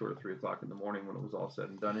fucking 2 or 3 o'clock in the morning when it was all said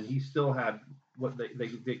and done. And he still had what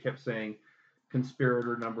they kept saying,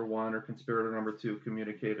 conspirator number 1 or conspirator number 2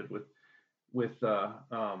 communicated with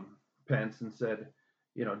Pence and said,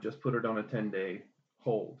 just put it on a 10-day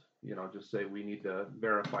hold. Just say we need to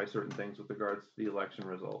verify certain things with regards to the election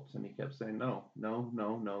results. And he kept saying no.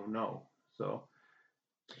 So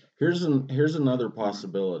here's another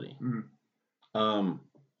possibility.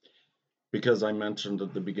 Because I mentioned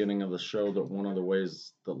at the beginning of the show that one of the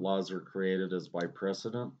ways that laws are created is by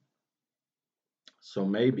precedent. So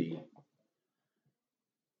maybe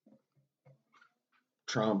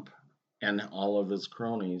Trump and all of his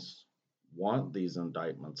cronies want these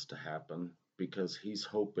indictments to happen because he's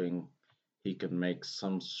hoping he can make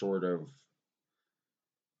some sort of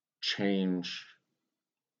change,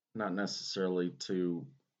 not necessarily to,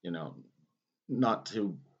 not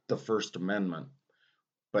to the First Amendment,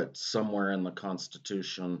 but somewhere in the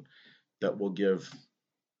Constitution that will give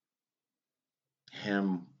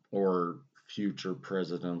him or future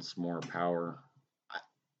presidents more power.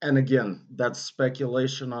 And again, that's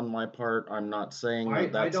speculation on my part. I'm not saying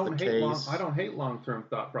that that's the case. I don't hate long-term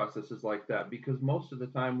thought processes like that, because most of the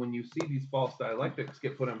time when you see these false dialectics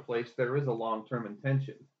get put in place, there is a long-term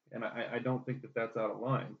intention. And I don't think that that's out of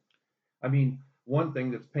line. I mean, one thing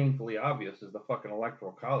that's painfully obvious is the fucking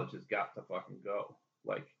electoral college has got to fucking go.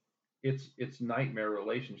 Like, it's nightmare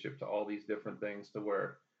relationship to all these different things to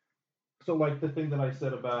where, so like the thing that I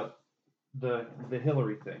said about the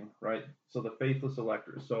Hillary thing, right? So the faithless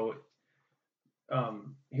electors. So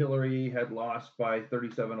Hillary had lost by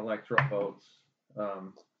 37 electoral votes,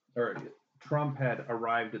 or Trump had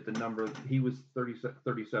arrived at the number. He was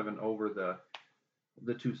 37 over the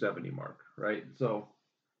 270 mark, right? So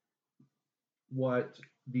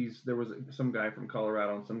there was some guy from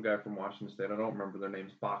Colorado and some guy from Washington State. I don't remember their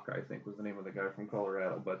names. Baca, I think, was the name of the guy from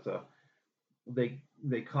Colorado. But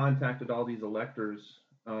they contacted all these electors,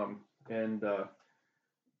 and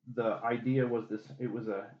the idea was this. It was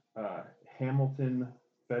a Hamilton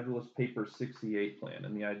Federalist Paper 68 plan,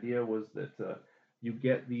 and the idea was that you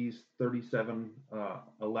get these 37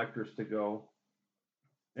 electors to go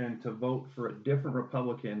and to vote for a different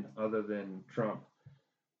Republican other than Trump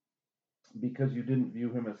because you didn't view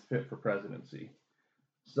him as fit for presidency.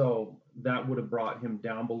 So that would have brought him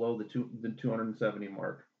down below the 270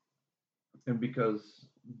 mark. And because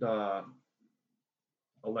the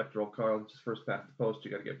electoral college first past the post,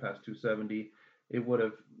 you got to get past 270. It would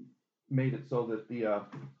have made it so that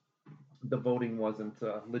the voting wasn't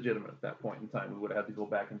legitimate at that point in time. We would have had to go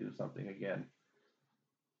back and do something again.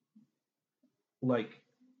 Like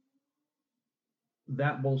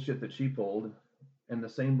that bullshit that she pulled, and the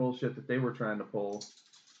same bullshit that they were trying to pull,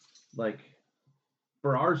 like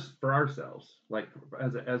for ourselves, like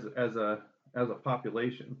as a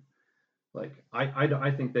population. Like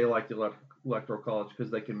I think they like the electoral college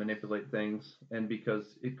because they can manipulate things, and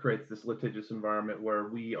because it creates this litigious environment where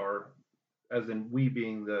we are, as in we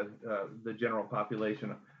being the general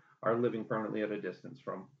population, are living permanently at a distance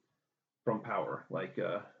from power. Like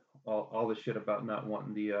all the shit about not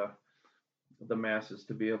wanting the masses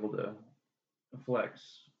to be able to flex.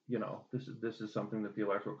 You know, this is something that the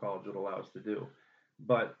electoral college would allow us to do,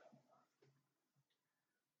 but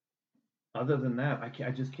other than that,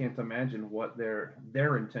 I just can't imagine what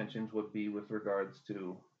their intentions would be with regards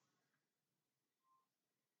to.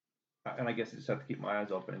 And I guess I just have to keep my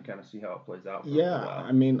eyes open and kind of see how it plays out for a little Yeah, while.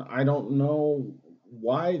 I mean, I don't know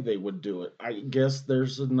why they would do it. I guess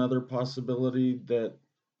there's another possibility that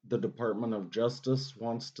the Department of Justice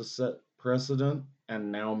wants to set precedent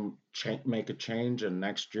and now make a change, and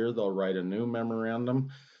next year they'll write a new memorandum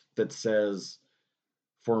that says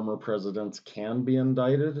former presidents can be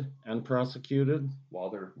indicted and prosecuted. While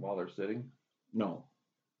they're sitting. No,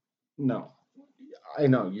 no. I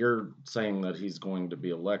know you're saying that he's going to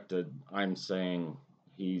be elected. I'm saying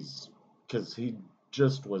he's because he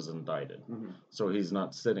just was indicted, Mm-hmm. so he's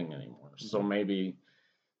not sitting anymore. Mm-hmm. So maybe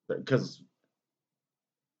because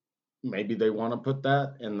maybe they want to put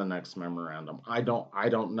that in the next memorandum. I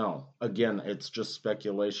don't know. Again, it's just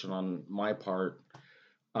speculation on my part,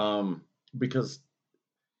 because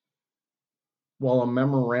while a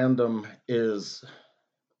memorandum is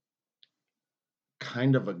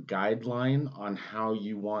kind of a guideline on how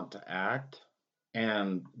you want to act,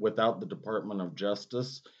 and without the Department of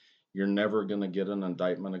Justice, you're never going to get an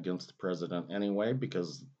indictment against the president anyway,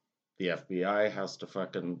 because the FBI has to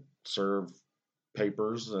fucking serve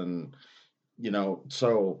papers, and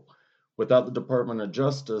so without the Department of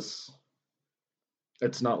Justice,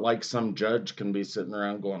 it's not like some judge can be sitting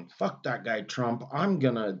around going, fuck that guy Trump, I'm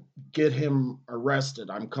gonna get him arrested,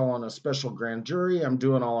 I'm calling a special grand jury, I'm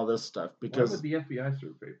doing all of this stuff. Why would the FBI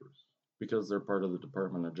serve papers? Because they're part of the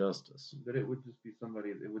Department of Justice. But it would just be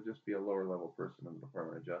it would just be a lower level person in the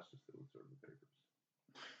Department of Justice that would serve the papers.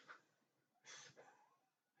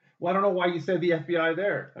 Well, I don't know why you said the FBI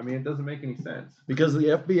there. I mean, it doesn't make any sense. Because the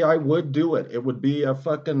FBI would do it. It would be a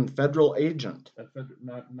fucking federal agent.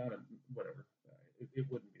 Not a whatever. It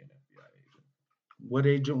wouldn't be an FBI agent. What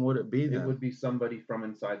agent would it be then? It would be somebody from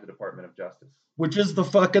inside the Department of Justice. Which is the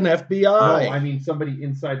fucking FBI. No, I mean somebody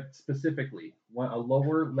inside specifically. A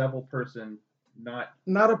lower level person, not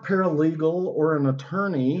a paralegal or an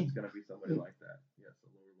attorney. It's going to be somebody like that. Yes, a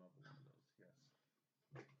lower level one of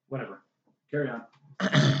those. Yes. Whatever. Carry on.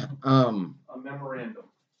 A memorandum.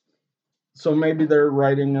 So maybe they're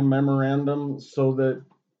writing a memorandum so that,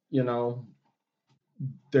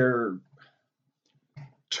 their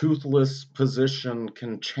toothless position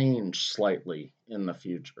can change slightly in the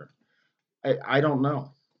future. I don't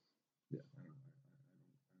know. Yeah,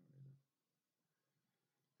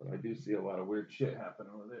 but I do see a lot of weird shit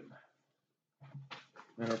happening with it.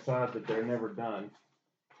 And it's odd that they're never done.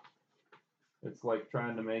 It's like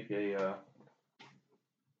trying to make an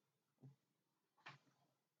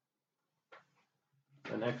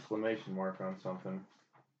exclamation mark on something.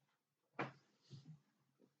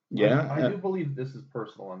 Yeah. I do believe this is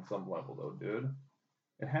personal on some level, though, dude.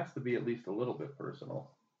 It has to be at least a little bit personal.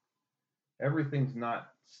 Everything's not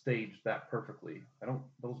staged that perfectly.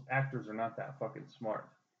 Those actors are not that fucking smart.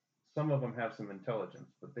 Some of them have some intelligence,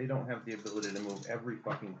 but they don't have the ability to move every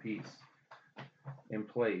fucking piece in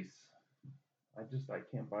place. I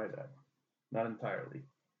can't buy that. Not entirely.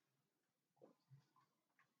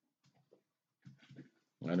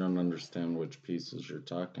 I don't understand which pieces you're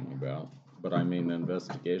talking about, but I mean,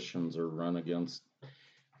 investigations are run against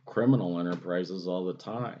criminal enterprises all the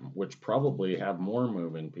time, which probably have more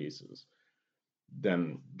moving pieces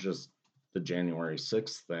than just the January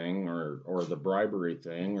 6th thing or the bribery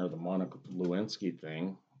thing or the Monica Lewinsky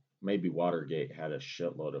thing. Maybe Watergate had a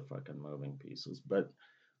shitload of fucking moving pieces, but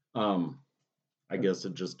I guess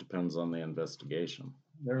it just depends on the investigation.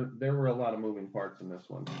 There were a lot of moving parts in this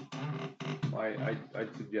one.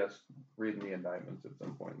 I'd suggest reading the indictments at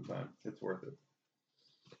some point in time. It's worth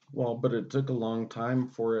it. Well, but it took a long time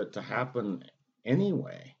for it to happen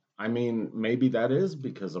anyway. I mean, maybe that is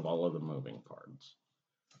because of all of the moving parts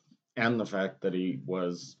and the fact that he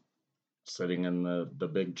was sitting in the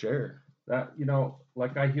big chair. That,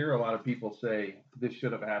 like I hear a lot of people say this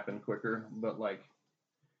should have happened quicker, but like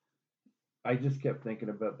I just kept thinking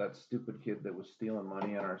about that stupid kid that was stealing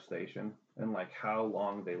money at our station and like how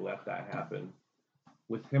long they let that happen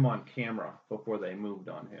with him on camera before they moved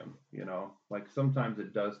on him. Like sometimes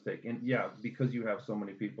it does take, and yeah, because you have so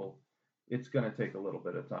many people, it's going to take a little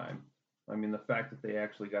bit of time. I mean, the fact that they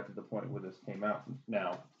actually got to the point where this came out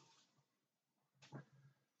now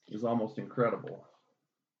is almost incredible.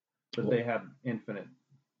 But Well, they had infinite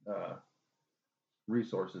uh,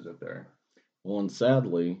 resources at there. well, and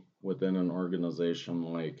sadly, within an organization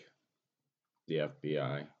like the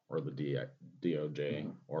FBI or the DOJ Mm-hmm.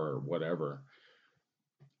 or whatever,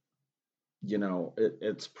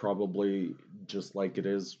 it's probably just like it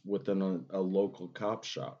is within a local cop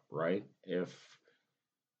shop, right? If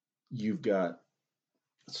you've got,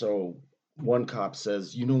 so one cop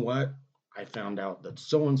says, you know what? I found out that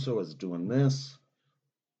so and so is doing this.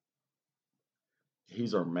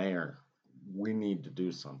 He's our mayor. We need to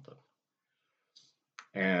do something.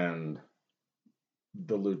 And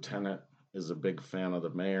the lieutenant is a big fan of the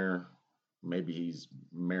mayor. Maybe he's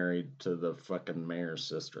married to the fucking mayor's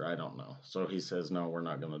sister. I don't know. So he says, no, we're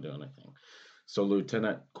not going to do anything. So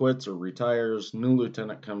lieutenant quits or retires. New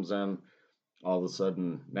lieutenant comes in. All of a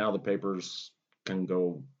sudden, now the papers can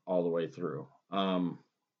go all the way through.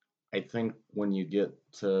 I think when you get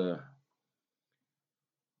to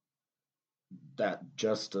that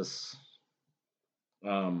justice,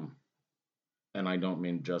 um, and I don't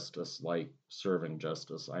mean justice like serving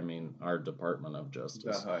justice, I mean our Department of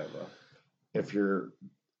Justice. If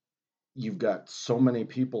you've got so many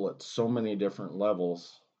people at so many different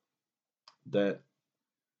levels that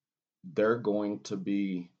they're going to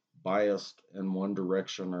be biased in one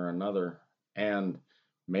direction or another. And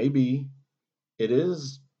maybe it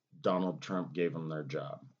is Donald Trump gave them their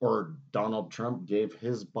job, or Donald Trump gave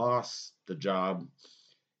his boss the job,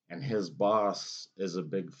 and his boss is a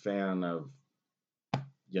big fan of,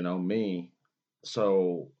 me.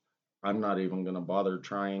 So I'm not even going to bother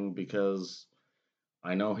trying because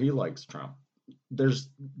I know he likes Trump. There's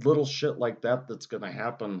little shit like that that's going to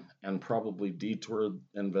happen and probably detour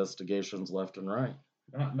investigations left and right.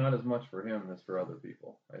 Not as much for him as for other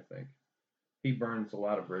people. I think he burns a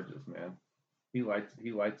lot of bridges, man. He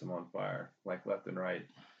lights them on fire like left and right.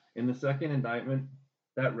 In the second indictment,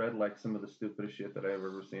 that read like some of the stupidest shit that I've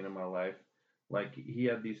ever seen in my life. Like he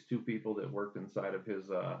had these two people that worked inside of his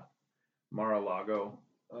Mar-a-Lago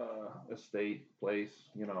estate place,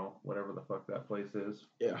 whatever the fuck that place is,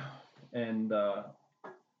 Yeah. and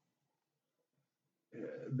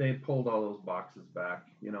they pulled all those boxes back,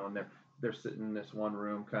 and they're sitting in this one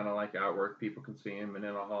room, kind of like outwork. People can see him, and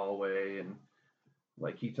in a hallway, and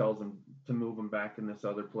like he tells them to move them back in this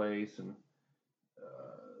other place, and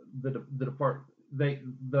the depart they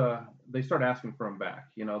start asking for them back.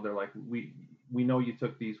 They're like, we know you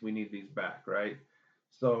took these, we need these back, right?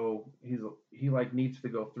 So he like needs to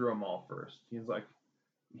go through them all first. He's like,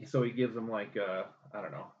 so he gives them like I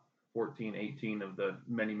don't know, 14, 18 of the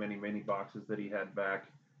many, many, many boxes that he had back,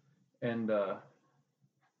 and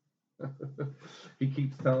he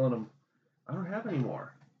keeps telling them, I don't have any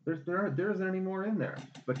more. There isn't any more in there.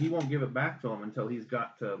 But he won't give it back to him until he's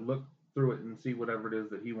got to look through it and see whatever it is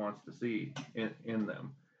that he wants to see in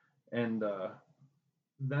them. And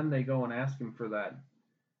then they go and ask him for that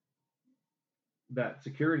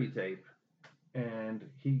security tape, and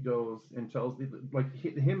he goes and tells like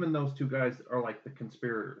him and those two guys are like the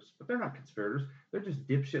conspirators, but they're not conspirators. They're just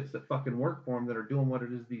dipshits that fucking work for him that are doing what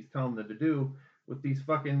it is he's telling them to do with these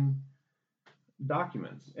fucking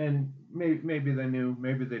documents. And maybe they knew,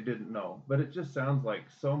 maybe they didn't know, but it just sounds like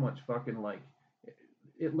so much fucking like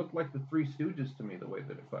it looked like the Three Stooges to me the way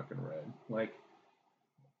that it fucking read. Like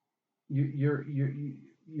you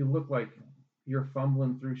look like you're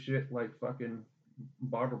fumbling through shit like fucking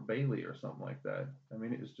Barbara Bailey or something like that. I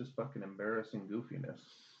mean, it was just fucking embarrassing goofiness.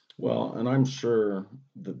 Well, and I'm sure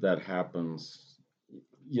that happens.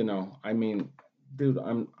 I mean, dude,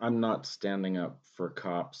 I'm not standing up for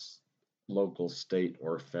cops, local, state,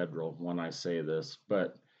 or federal when I say this,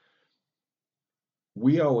 but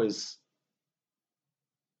we always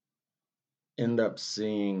end up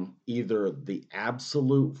seeing either the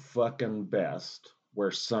absolute fucking best,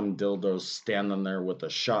 where some dildo's standing there with a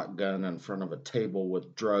shotgun in front of a table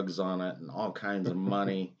with drugs on it and all kinds of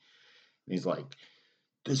money. And he's like,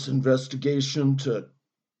 this investigation took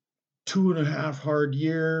 2.5 hard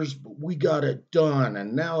years, but we got it done.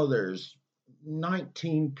 And now there's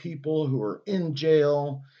 19 people who are in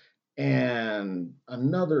jail and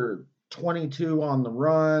another 22 on the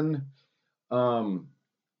run.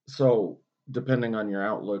 So, depending on your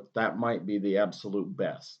outlook, that might be the absolute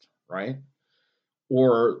best, right?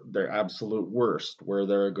 Or their absolute worst, where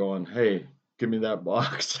they're going, hey, give me that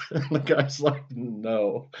box. And the guy's like,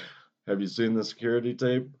 no. Have you seen the security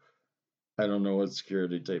tape? I don't know what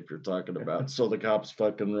security tape you're talking about. So the cops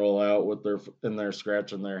fucking roll out with their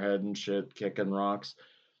scratching their head and shit, kicking rocks.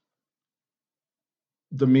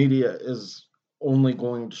 The media is only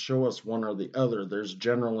going to show us one or the other. There's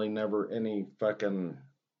generally never any fucking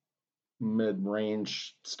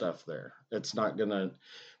mid-range stuff there. It's not gonna,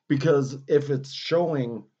 because if it's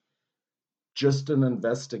showing just an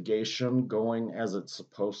investigation going as it's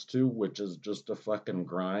supposed to, which is just a fucking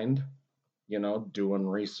grind, doing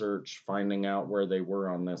research, finding out where they were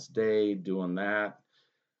on this day, doing that.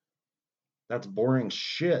 That's boring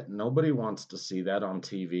shit. Nobody wants to see that on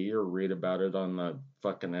TV or read about it on the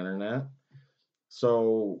fucking internet.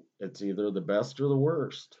 So it's either the best or the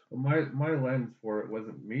worst. My lens for it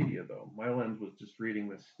wasn't media though. My lens was just reading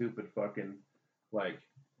this stupid fucking like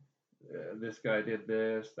this guy did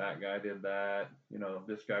this, that guy did that.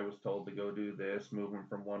 This guy was told to go do this, move him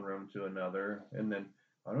from one room to another, and then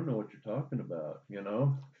I don't know what you're talking about.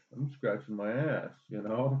 I'm scratching my ass.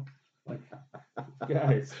 Like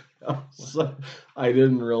guys. So, I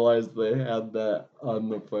didn't realize they had that on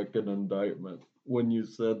the fucking indictment. When you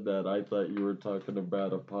said that, I thought you were talking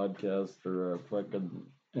about a podcast or a fucking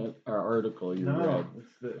article you read.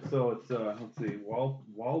 It's let's see,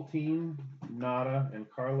 Waltine Nada and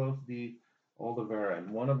Carlos de Oliveira,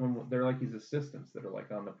 and one of them they're like these assistants that are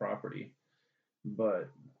like on the property,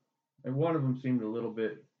 and one of them seemed a little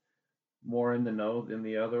bit more in the know than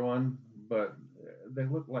the other one, but they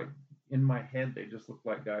look like in my head they just look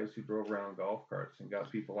like guys who drove around golf carts and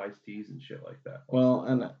got people iced teas and shit like that. Well,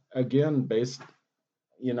 and again, based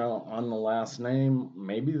on the last name,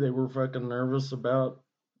 maybe they were fucking nervous about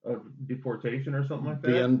deportation or something like that.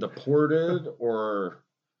 Being deported, or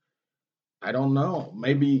I don't know.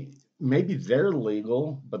 Maybe they're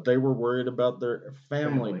legal, but they were worried about their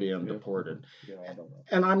family being deported. Yeah, I don't know.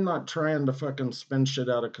 And I'm not trying to fucking spin shit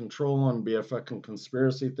out of control and be a fucking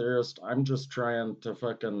conspiracy theorist. I'm just trying to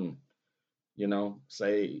fucking,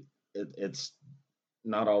 say it's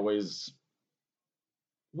not always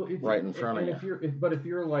right in front of you.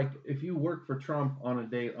 If you work for Trump on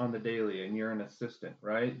the daily and you're an assistant,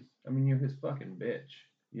 right? I mean, you're his fucking bitch.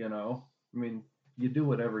 I mean, you do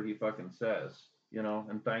whatever he fucking says.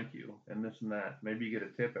 And thank you and this and that. Maybe you get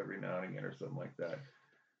a tip every now and again or something like that.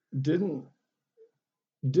 Didn't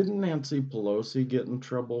Nancy Pelosi get in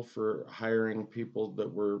trouble for hiring people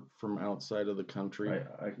that were from outside of the country?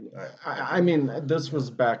 I mean, this was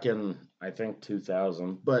back in, I think,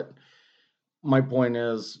 2000. But my point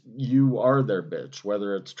is, you are their bitch,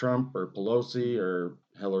 whether it's Trump or Pelosi or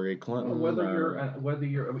Hillary Clinton.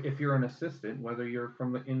 If you're an assistant, whether you're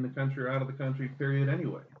in the country or out of the country, period.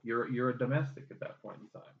 Anyway, you're a domestic at that point in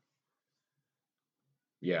time.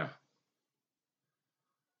 Yeah,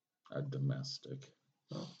 a domestic.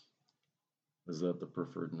 Oh. Is that the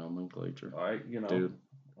preferred nomenclature? Dude.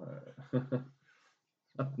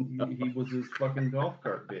 He was his fucking golf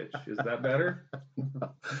cart bitch. Is that better?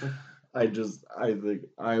 I think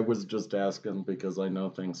I was just asking because I know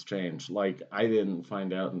things change. Like, I didn't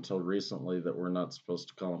find out until recently that we're not supposed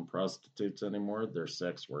to call them prostitutes anymore. They're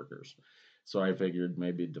sex workers. So I figured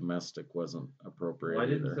maybe domestic wasn't appropriate. Well, I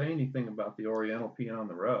didn't say anything about the Oriental peeing on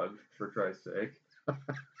the rug, for Christ's sake.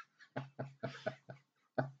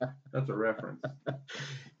 That's a reference.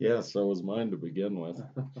 Yeah, so was mine to begin with.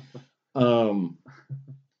 Well,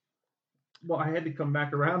 I had to come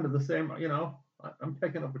back around to the same, I'm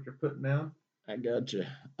picking up what you're putting down. I got you.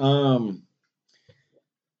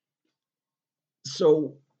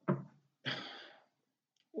 So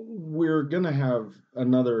we're gonna have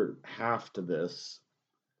another half to this.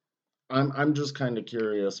 I'm just kind of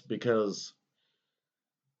curious because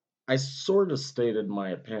I sort of stated my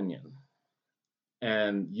opinion,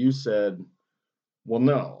 and you said, "Well,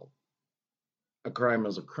 no, a crime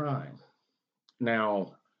is a crime."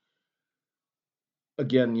 Now,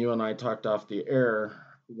 again, you and I talked off the air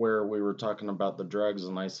where we were talking about the drugs,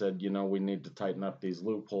 and I said, we need to tighten up these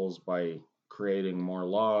loopholes by creating more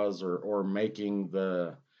laws or making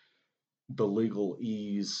the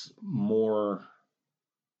legalese more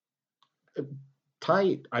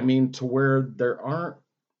tight. I mean, to where there aren't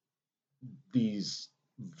these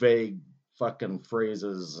vague fucking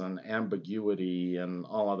phrases and ambiguity and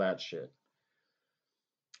all of that shit.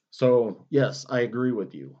 So, yes, I agree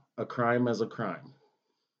with you. A crime is a crime.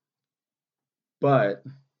 But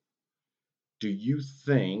do you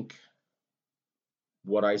think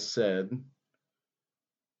what I said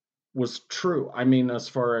was true? I mean, as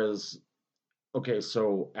far as, okay,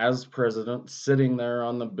 so as president, sitting there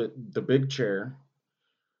on the big chair,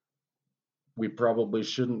 we probably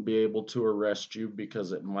shouldn't be able to arrest you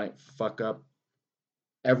because it might fuck up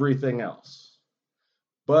everything else.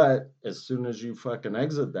 But as soon as you fucking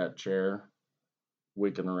exit that chair,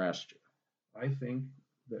 we can arrest you. I think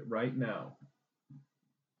that right now,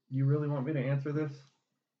 you really want me to answer this?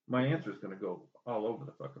 My answer is going to go all over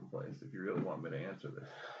the fucking place if you really want me to answer this.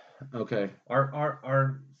 Okay.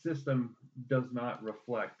 Our system does not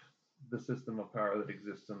reflect the system of power that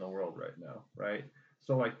exists in the world right now, right?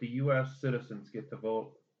 So like the US citizens get to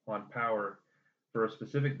vote on power for a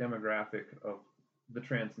specific demographic of the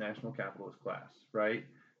transnational capitalist class, right?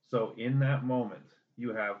 So in that moment,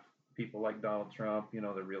 you have people like Donald Trump, you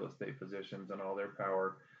know, the real estate physicians and all their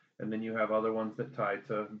power. And then you have other ones that tie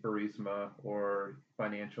to Burisma or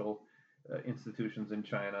financial institutions in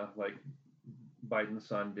China, like Biden's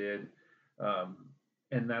son did. Um,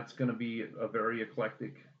 and that's going to be a very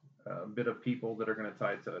eclectic bit of people that are going to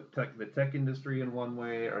tie to the tech industry in one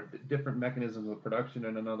way or different mechanisms of production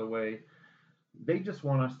in another way. They just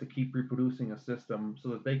want us to keep reproducing a system so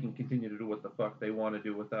that they can continue to do what the fuck they want to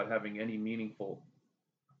do without having any meaningful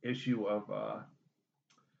issue of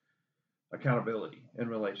accountability in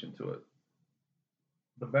relation to it.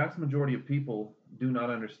 The vast majority of people do not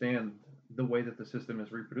understand the way that the system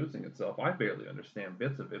is reproducing itself. I barely understand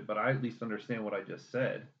bits of it, but I at least understand what I just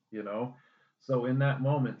said, you know? So in that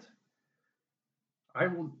moment, I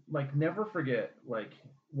will like never forget like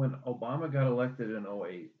when Obama got elected in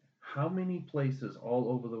 '08, how many places all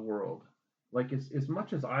over the world, like as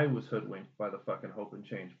much as I was hoodwinked by the fucking hope and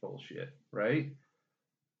change bullshit, right?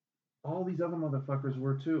 All these other motherfuckers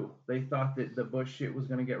were too. They thought that the Bush shit was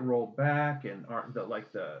going to get rolled back and aren't the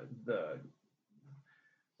like the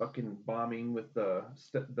fucking bombing with the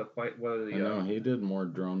fight. What are the I know he did more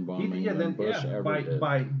drone bombing than Bush ever by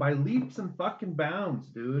did. by leaps and fucking bounds,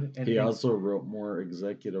 dude. He also wrote more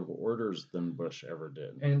executive orders than Bush ever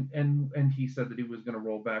did. And he said that he was going to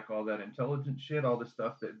roll back all that intelligence shit, all the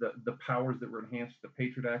stuff that the powers that were enhanced with the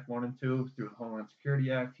Patriot Act 1 and 2 through the Homeland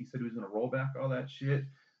Security Act. He said he was going to roll back all that shit.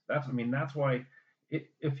 That's why.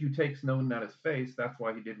 If you take Snowden at his face, that's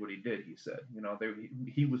why he did what he did. He said, you know,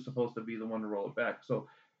 he was supposed to be the one to roll it back. So,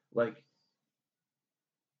 like,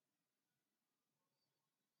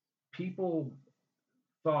 people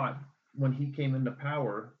thought when he came into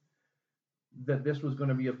power that this was going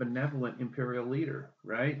to be a benevolent imperial leader,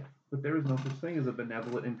 right? But there is no such thing as a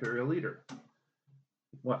benevolent imperial leader.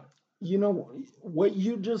 What? You know, what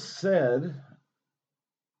you just said,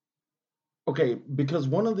 okay, because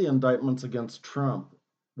one of the indictments against Trump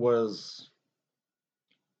was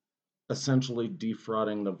essentially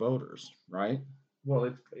defrauding the voters, right?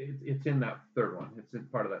 Well, it's in that third one. It's in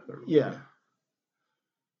part of that third one. Yeah.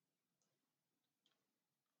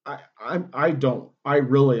 I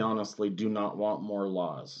really honestly do not want more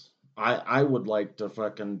laws. I would like to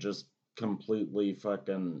fucking just completely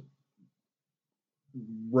fucking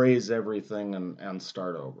raise everything and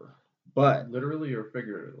start over. But literally or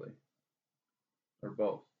figuratively? Or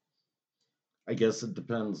both? I guess it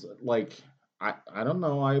depends. Like I don't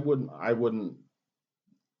know. I wouldn't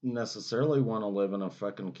necessarily want to live in a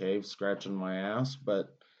fucking cave scratching my ass,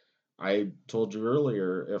 but I told you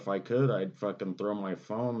earlier, if I could, I'd fucking throw my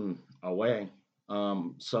phone away.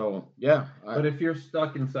 So yeah. But if you're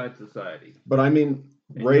stuck inside society. But I mean,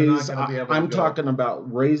 I'm talking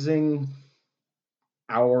about raising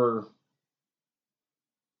our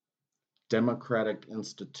democratic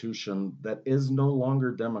institution that is no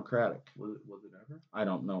longer democratic. Was it ever? I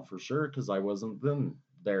don't know for sure because I wasn't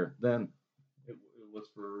there then. It was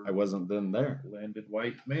for. I wasn't then there. Landed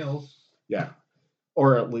white males. Yeah.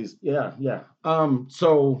 Or at least, yeah.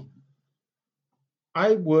 So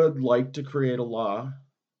I would like to create a law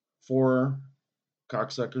for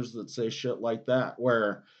cocksuckers that say shit like that,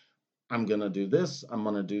 where I'm going to do this, I'm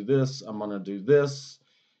going to do this, I'm going to do this,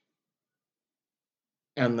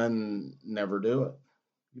 and then never do it.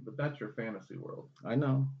 Yeah, but that's your fantasy world. I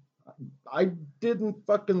know. I didn't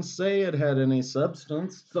fucking say it had any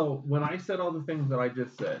substance. So when I said all the things that I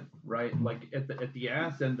just said, right, like at the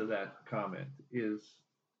ass end of that comment is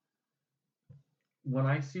when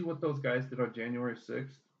I see what those guys did on January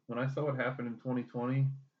 6th, when I saw what happened in 2020,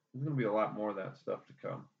 there's going to be a lot more of that stuff to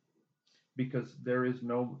come. Because there is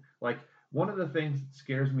no, like, one of the things that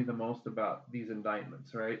scares me the most about these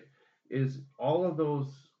indictments, right, is all of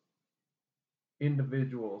those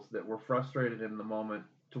individuals that were frustrated in the moment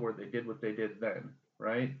to where they did what they did then,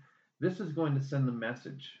 right? This is going to send the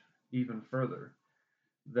message even further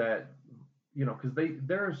that because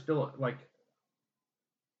there are still like,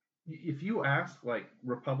 if you ask like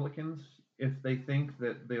Republicans if they think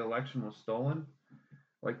that the election was stolen,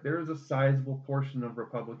 like there is a sizable portion of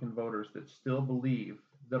Republican voters that still believe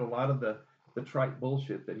that a lot of the trite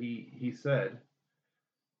bullshit that he said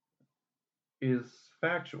is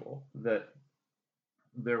factual. That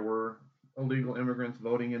there were illegal immigrants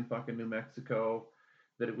voting in fucking New Mexico,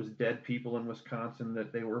 that it was dead people in Wisconsin,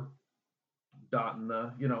 that they were dotting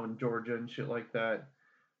in Georgia and shit like that,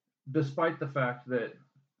 despite the fact that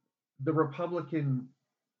the Republican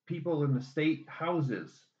people in the state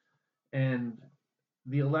houses and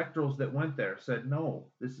the electorals that went there said no,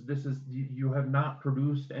 this is, you have not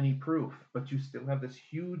produced any proof, but you still have this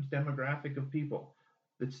huge demographic of people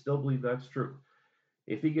that still believe that's true.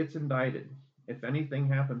 If he gets indicted, if anything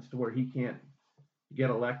happens to where he can't get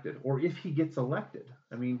elected, or if he gets elected,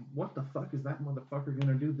 I mean, what the fuck is that motherfucker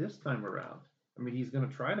gonna do this time around? I mean, he's gonna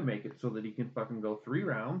try to make it so that he can fucking go 3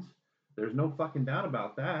 rounds. There's no fucking doubt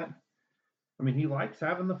about that. I mean, he likes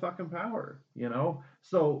having the fucking power.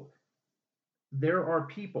 So there are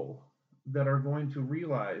people that are going to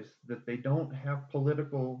realize that they don't have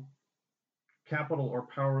political capital or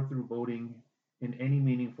power through voting in any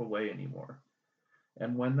meaningful way anymore.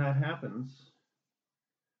 And when that happens,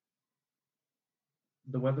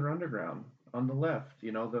 the Weather Underground on the left,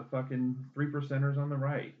 the fucking 3%ers on the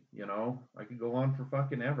right, I could go on for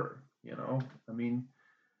fucking ever. I mean,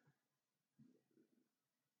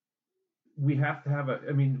 we have to have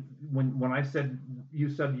I mean, when I said, you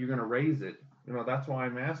said you're going to raise it, that's why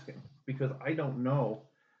I'm asking, because I don't know,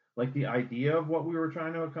 like the idea of what we were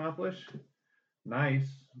trying to accomplish, nice,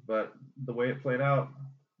 but the way it played out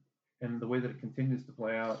and the way that it continues to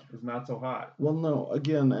play out is not so hot. Well, no,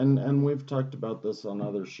 again, and we've talked about this on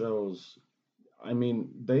other shows. I mean,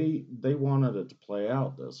 they wanted it to play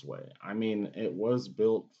out this way. I mean, it was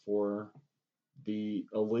built for the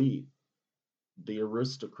elite, the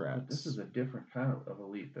aristocrats. But this is a different kind of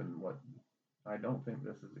elite than what, I don't think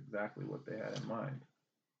this is exactly what they had in mind.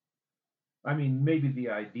 I mean, maybe the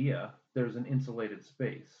idea, there's an insulated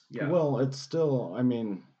space. Yeah. Well, it's still, I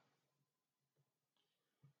mean,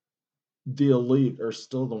 the elite are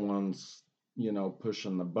still the ones,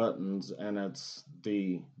 pushing the buttons, and it's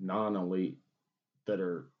the non-elite that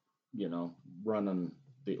are, running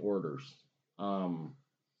the orders.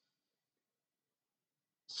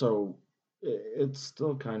 So it's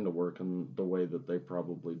still kind of working the way that they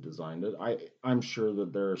probably designed it. I'm sure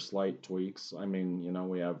that there are slight tweaks. I mean,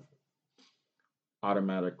 we have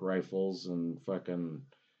automatic rifles and fucking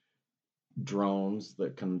drones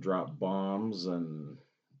that can drop bombs, and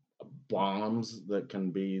bombs that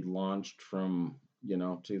can be launched from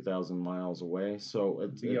 2,000 miles away. So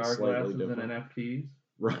it's VR slightly glasses different. and NFTs.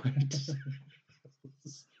 Right.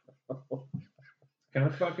 Kind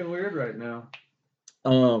of fucking weird right now.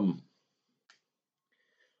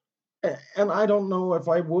 And I don't know if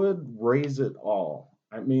I would raise it all.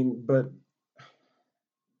 I mean, but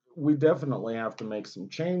we definitely have to make some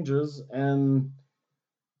changes, and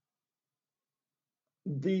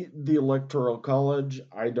the electoral college,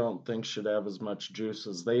 I don't think, should have as much juice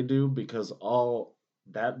as they do, because all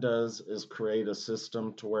that does is create a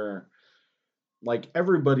system to where, like,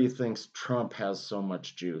 everybody thinks Trump has so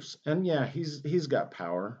much juice, and yeah, he's got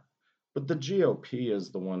power, but the GOP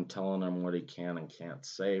is the one telling him what he can and can't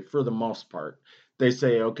say for the most part. They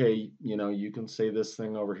say, okay, you can say this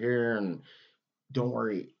thing over here, and don't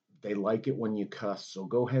worry, they like it when you cuss, so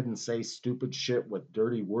go ahead and say stupid shit with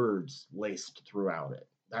dirty words laced throughout it.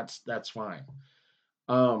 That's fine.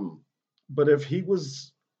 But if he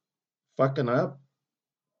was fucking up,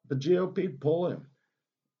 the GOP pull him.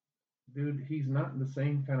 Dude, he's not the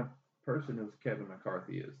same kind of person as Kevin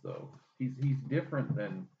McCarthy is, though. He's different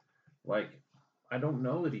than, like, I don't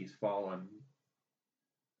know that he's fallen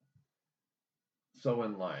so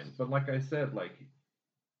in line. But like I said, like,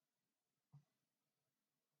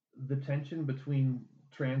 the tension between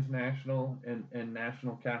transnational and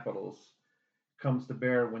national capitals comes to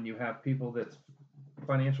bear when you have people that's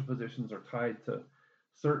financial positions are tied to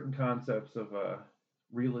certain concepts of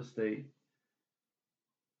real estate,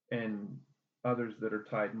 and others that are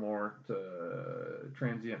tied more to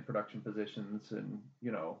transient production positions, and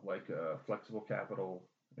like flexible capital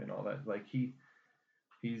and all that. Like he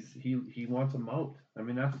wants a moat. I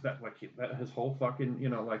mean, that's that his whole fucking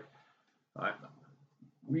like, I,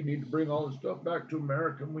 we need to bring all this stuff back to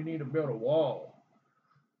America, and we need to build a wall.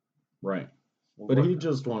 Right. Well, but he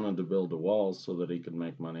just wanted to build a wall so that he could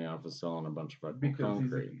make money off of selling a bunch of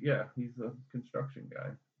concrete. He's a construction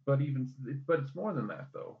guy. But it's more than that,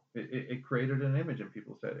 though. It created an image in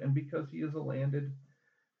people's head, and because he is a landed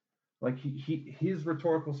Like his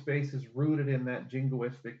rhetorical space is rooted in that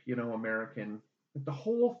jingoistic, American. Like the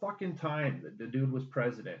whole fucking time that the dude was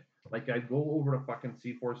president, like I'd go over to fucking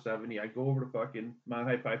C470, I'd go over to fucking Mount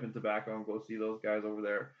High Pipe and Tobacco and go see those guys over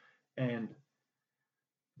there, and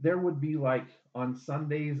there would be like on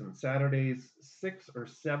Sundays and Saturdays 600 or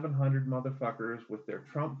 700 motherfuckers with their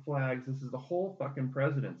Trump flags. This is the whole fucking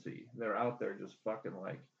presidency. They're out there just fucking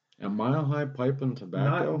like A Mile High Pipe and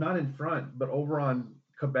Tobacco? not in front, but over on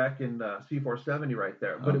Quebec and C470 right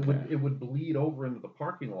there. But Okay. it would bleed over into the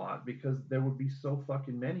parking lot because there would be so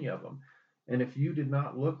fucking many of them. And if you did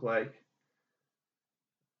not look like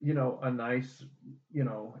a nice,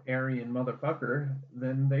 Aryan motherfucker,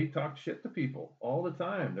 then they talk shit to people all the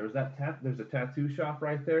time. There's a tattoo shop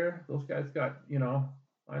right there. Those guys got,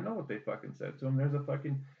 I know what they fucking said to them. There's a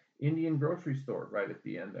fucking Indian grocery store right at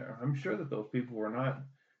the end there. I'm sure that those people were not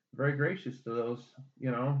very gracious to those,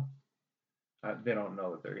 they don't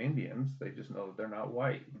know that they're Indians. They just know that they're not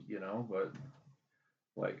white, but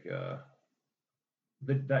like,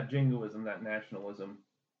 that jingoism, that nationalism,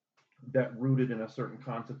 that rooted in a certain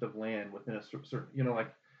concept of land within a certain,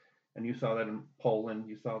 like, and you saw that in Poland,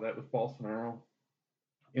 you saw that with Bolsonaro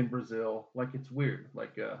in Brazil. Like it's weird.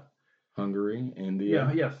 Like Hungary,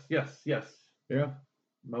 India. Yes. Yeah.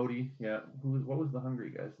 Modi, yeah. What was the Hungary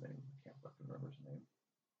guy's name? I can't fucking remember his name.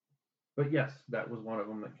 But yes, that was one of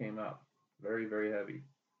them that came out. Very, very heavy.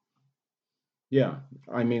 Yeah,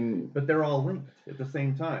 I mean, but they're all linked at the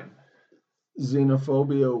same time.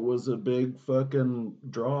 Xenophobia was a big fucking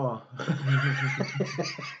draw.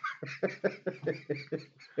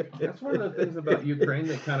 That's one of the things about Ukraine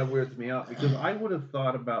that kind of weirds me out, because I would have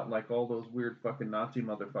thought about like all those weird fucking Nazi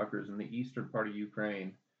motherfuckers in the eastern part of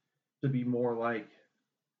Ukraine to be more like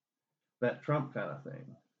that Trump kind of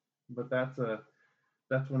thing. But that's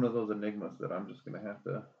one of those enigmas that I'm just gonna have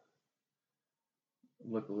to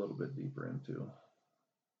look a little bit deeper into,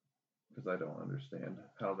 because I don't understand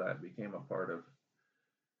how that became a part of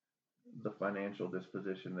the financial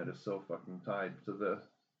disposition that is so fucking tied to the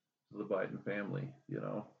Biden family.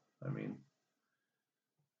 I mean,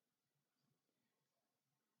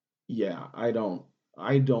 yeah, I don't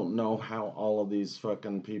know how all of these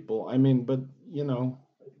fucking people. I mean, but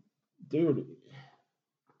dude,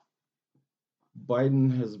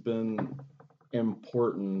 Biden has been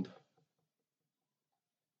important,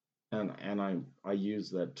 and I use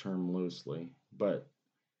that term loosely, but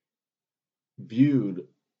viewed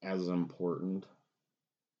as important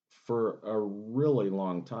for a really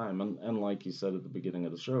long time. And like you said at the beginning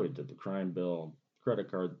of the show, he did the crime bill, credit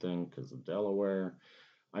card thing because of Delaware.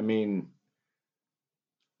 I mean,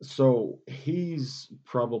 so he's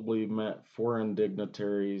probably met foreign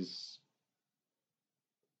dignitaries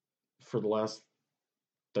for the last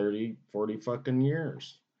 30, 40 fucking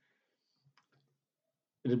years.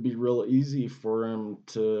 It'd be real easy for him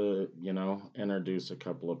to, introduce a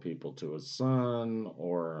couple of people to his son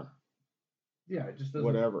or yeah, it just doesn't.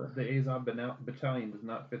 Whatever. The Azov battalion does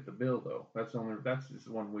not fit the bill, though. That's just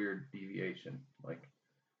one weird deviation. Like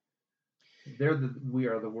we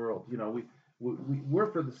are the world.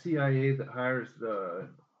 We're for the CIA that hires the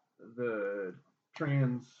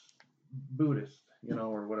trans Buddhist,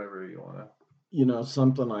 or whatever you want to.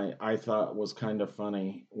 Something I thought was kind of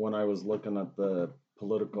funny when I was looking at the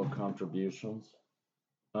political contributions.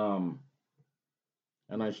 And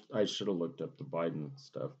I should have looked up the Biden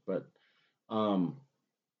stuff, but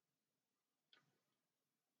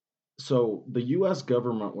so the U.S.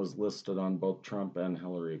 government was listed on both Trump and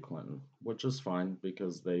Hillary Clinton, which is fine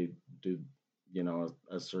because they do,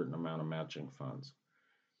 a certain amount of matching funds.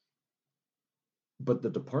 But the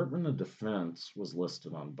Department of Defense was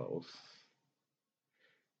listed on both.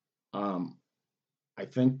 I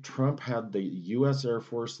think Trump had the U.S. Air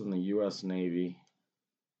Force and the U.S. Navy,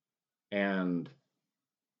 and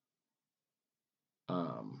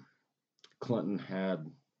Clinton had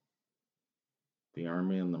the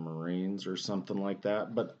Army and the Marines or something like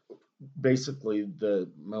that. But basically, the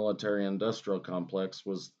military-industrial complex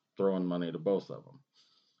was throwing money to both of them.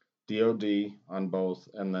 DOD on both,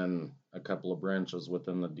 and then a couple of branches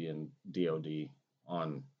within the DOD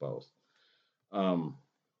on both.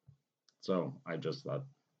 So I just thought,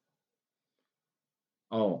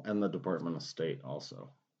 oh, and the Department of State also.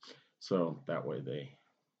 So that way they,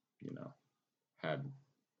 had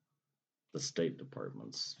the State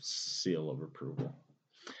Department's seal of approval.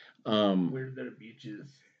 Where their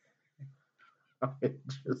beaches?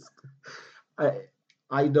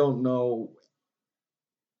 I don't know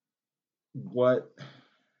what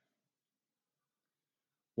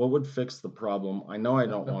would fix the problem. I know I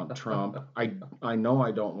don't want Trump. I know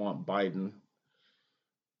I don't want Biden.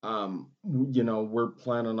 We're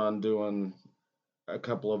planning on doing a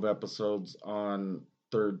couple of episodes on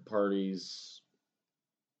third parties,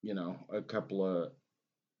 a couple of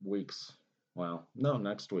weeks. Well, no,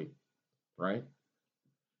 next week, right?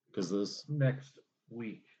 Because this next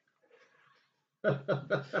week.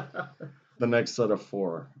 the next set of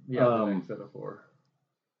 4. Yeah, the next set of 4.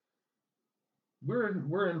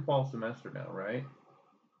 We're in fall semester now, right?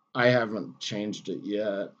 I haven't changed it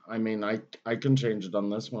yet. I mean, I can change it on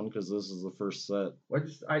this one because this is the first set. Well,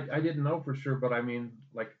 I didn't know for sure, but I mean,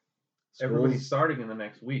 like everybody's starting in the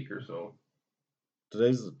next week or so.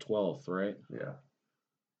 Today's the 12th, right? Yeah.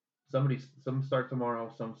 Some start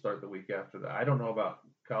tomorrow, some start the week after that. I don't know about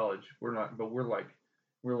college. We're not, but we're like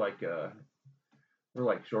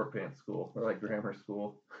short pants school. We're like grammar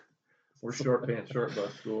school. We're short pants, short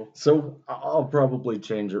bus school. So I'll probably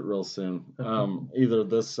change it real soon. Either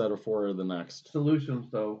this set of 4 or the next. Solutions,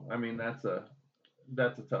 though. I mean, that's a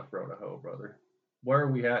tough road to hoe, brother. Where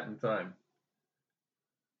are we at in time?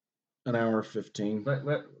 An hour 15.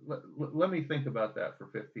 Let me think about that for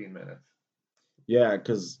 15 minutes. Yeah,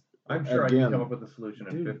 because I'm sure I can come up with a solution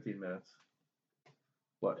in 15 minutes.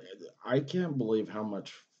 But I can't believe how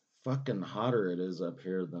much fucking hotter it is up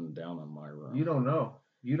here than down in my room. You don't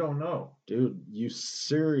know. Dude, you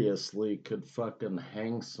seriously could fucking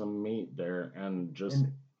hang some meat there and just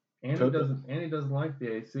Annie doesn't like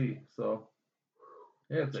the AC, so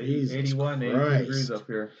yeah, it's 81, 82 degrees up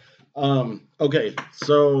here. Okay,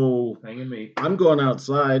 so hanging meat. I'm going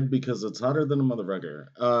outside because it's hotter than a motherfucker.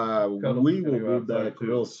 We will be back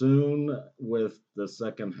real soon with the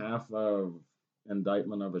second half of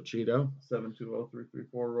Indictment of a Cheeto. 720-334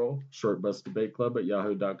 roll. Short Bus Debate Club at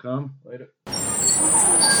yahoo.com. Later.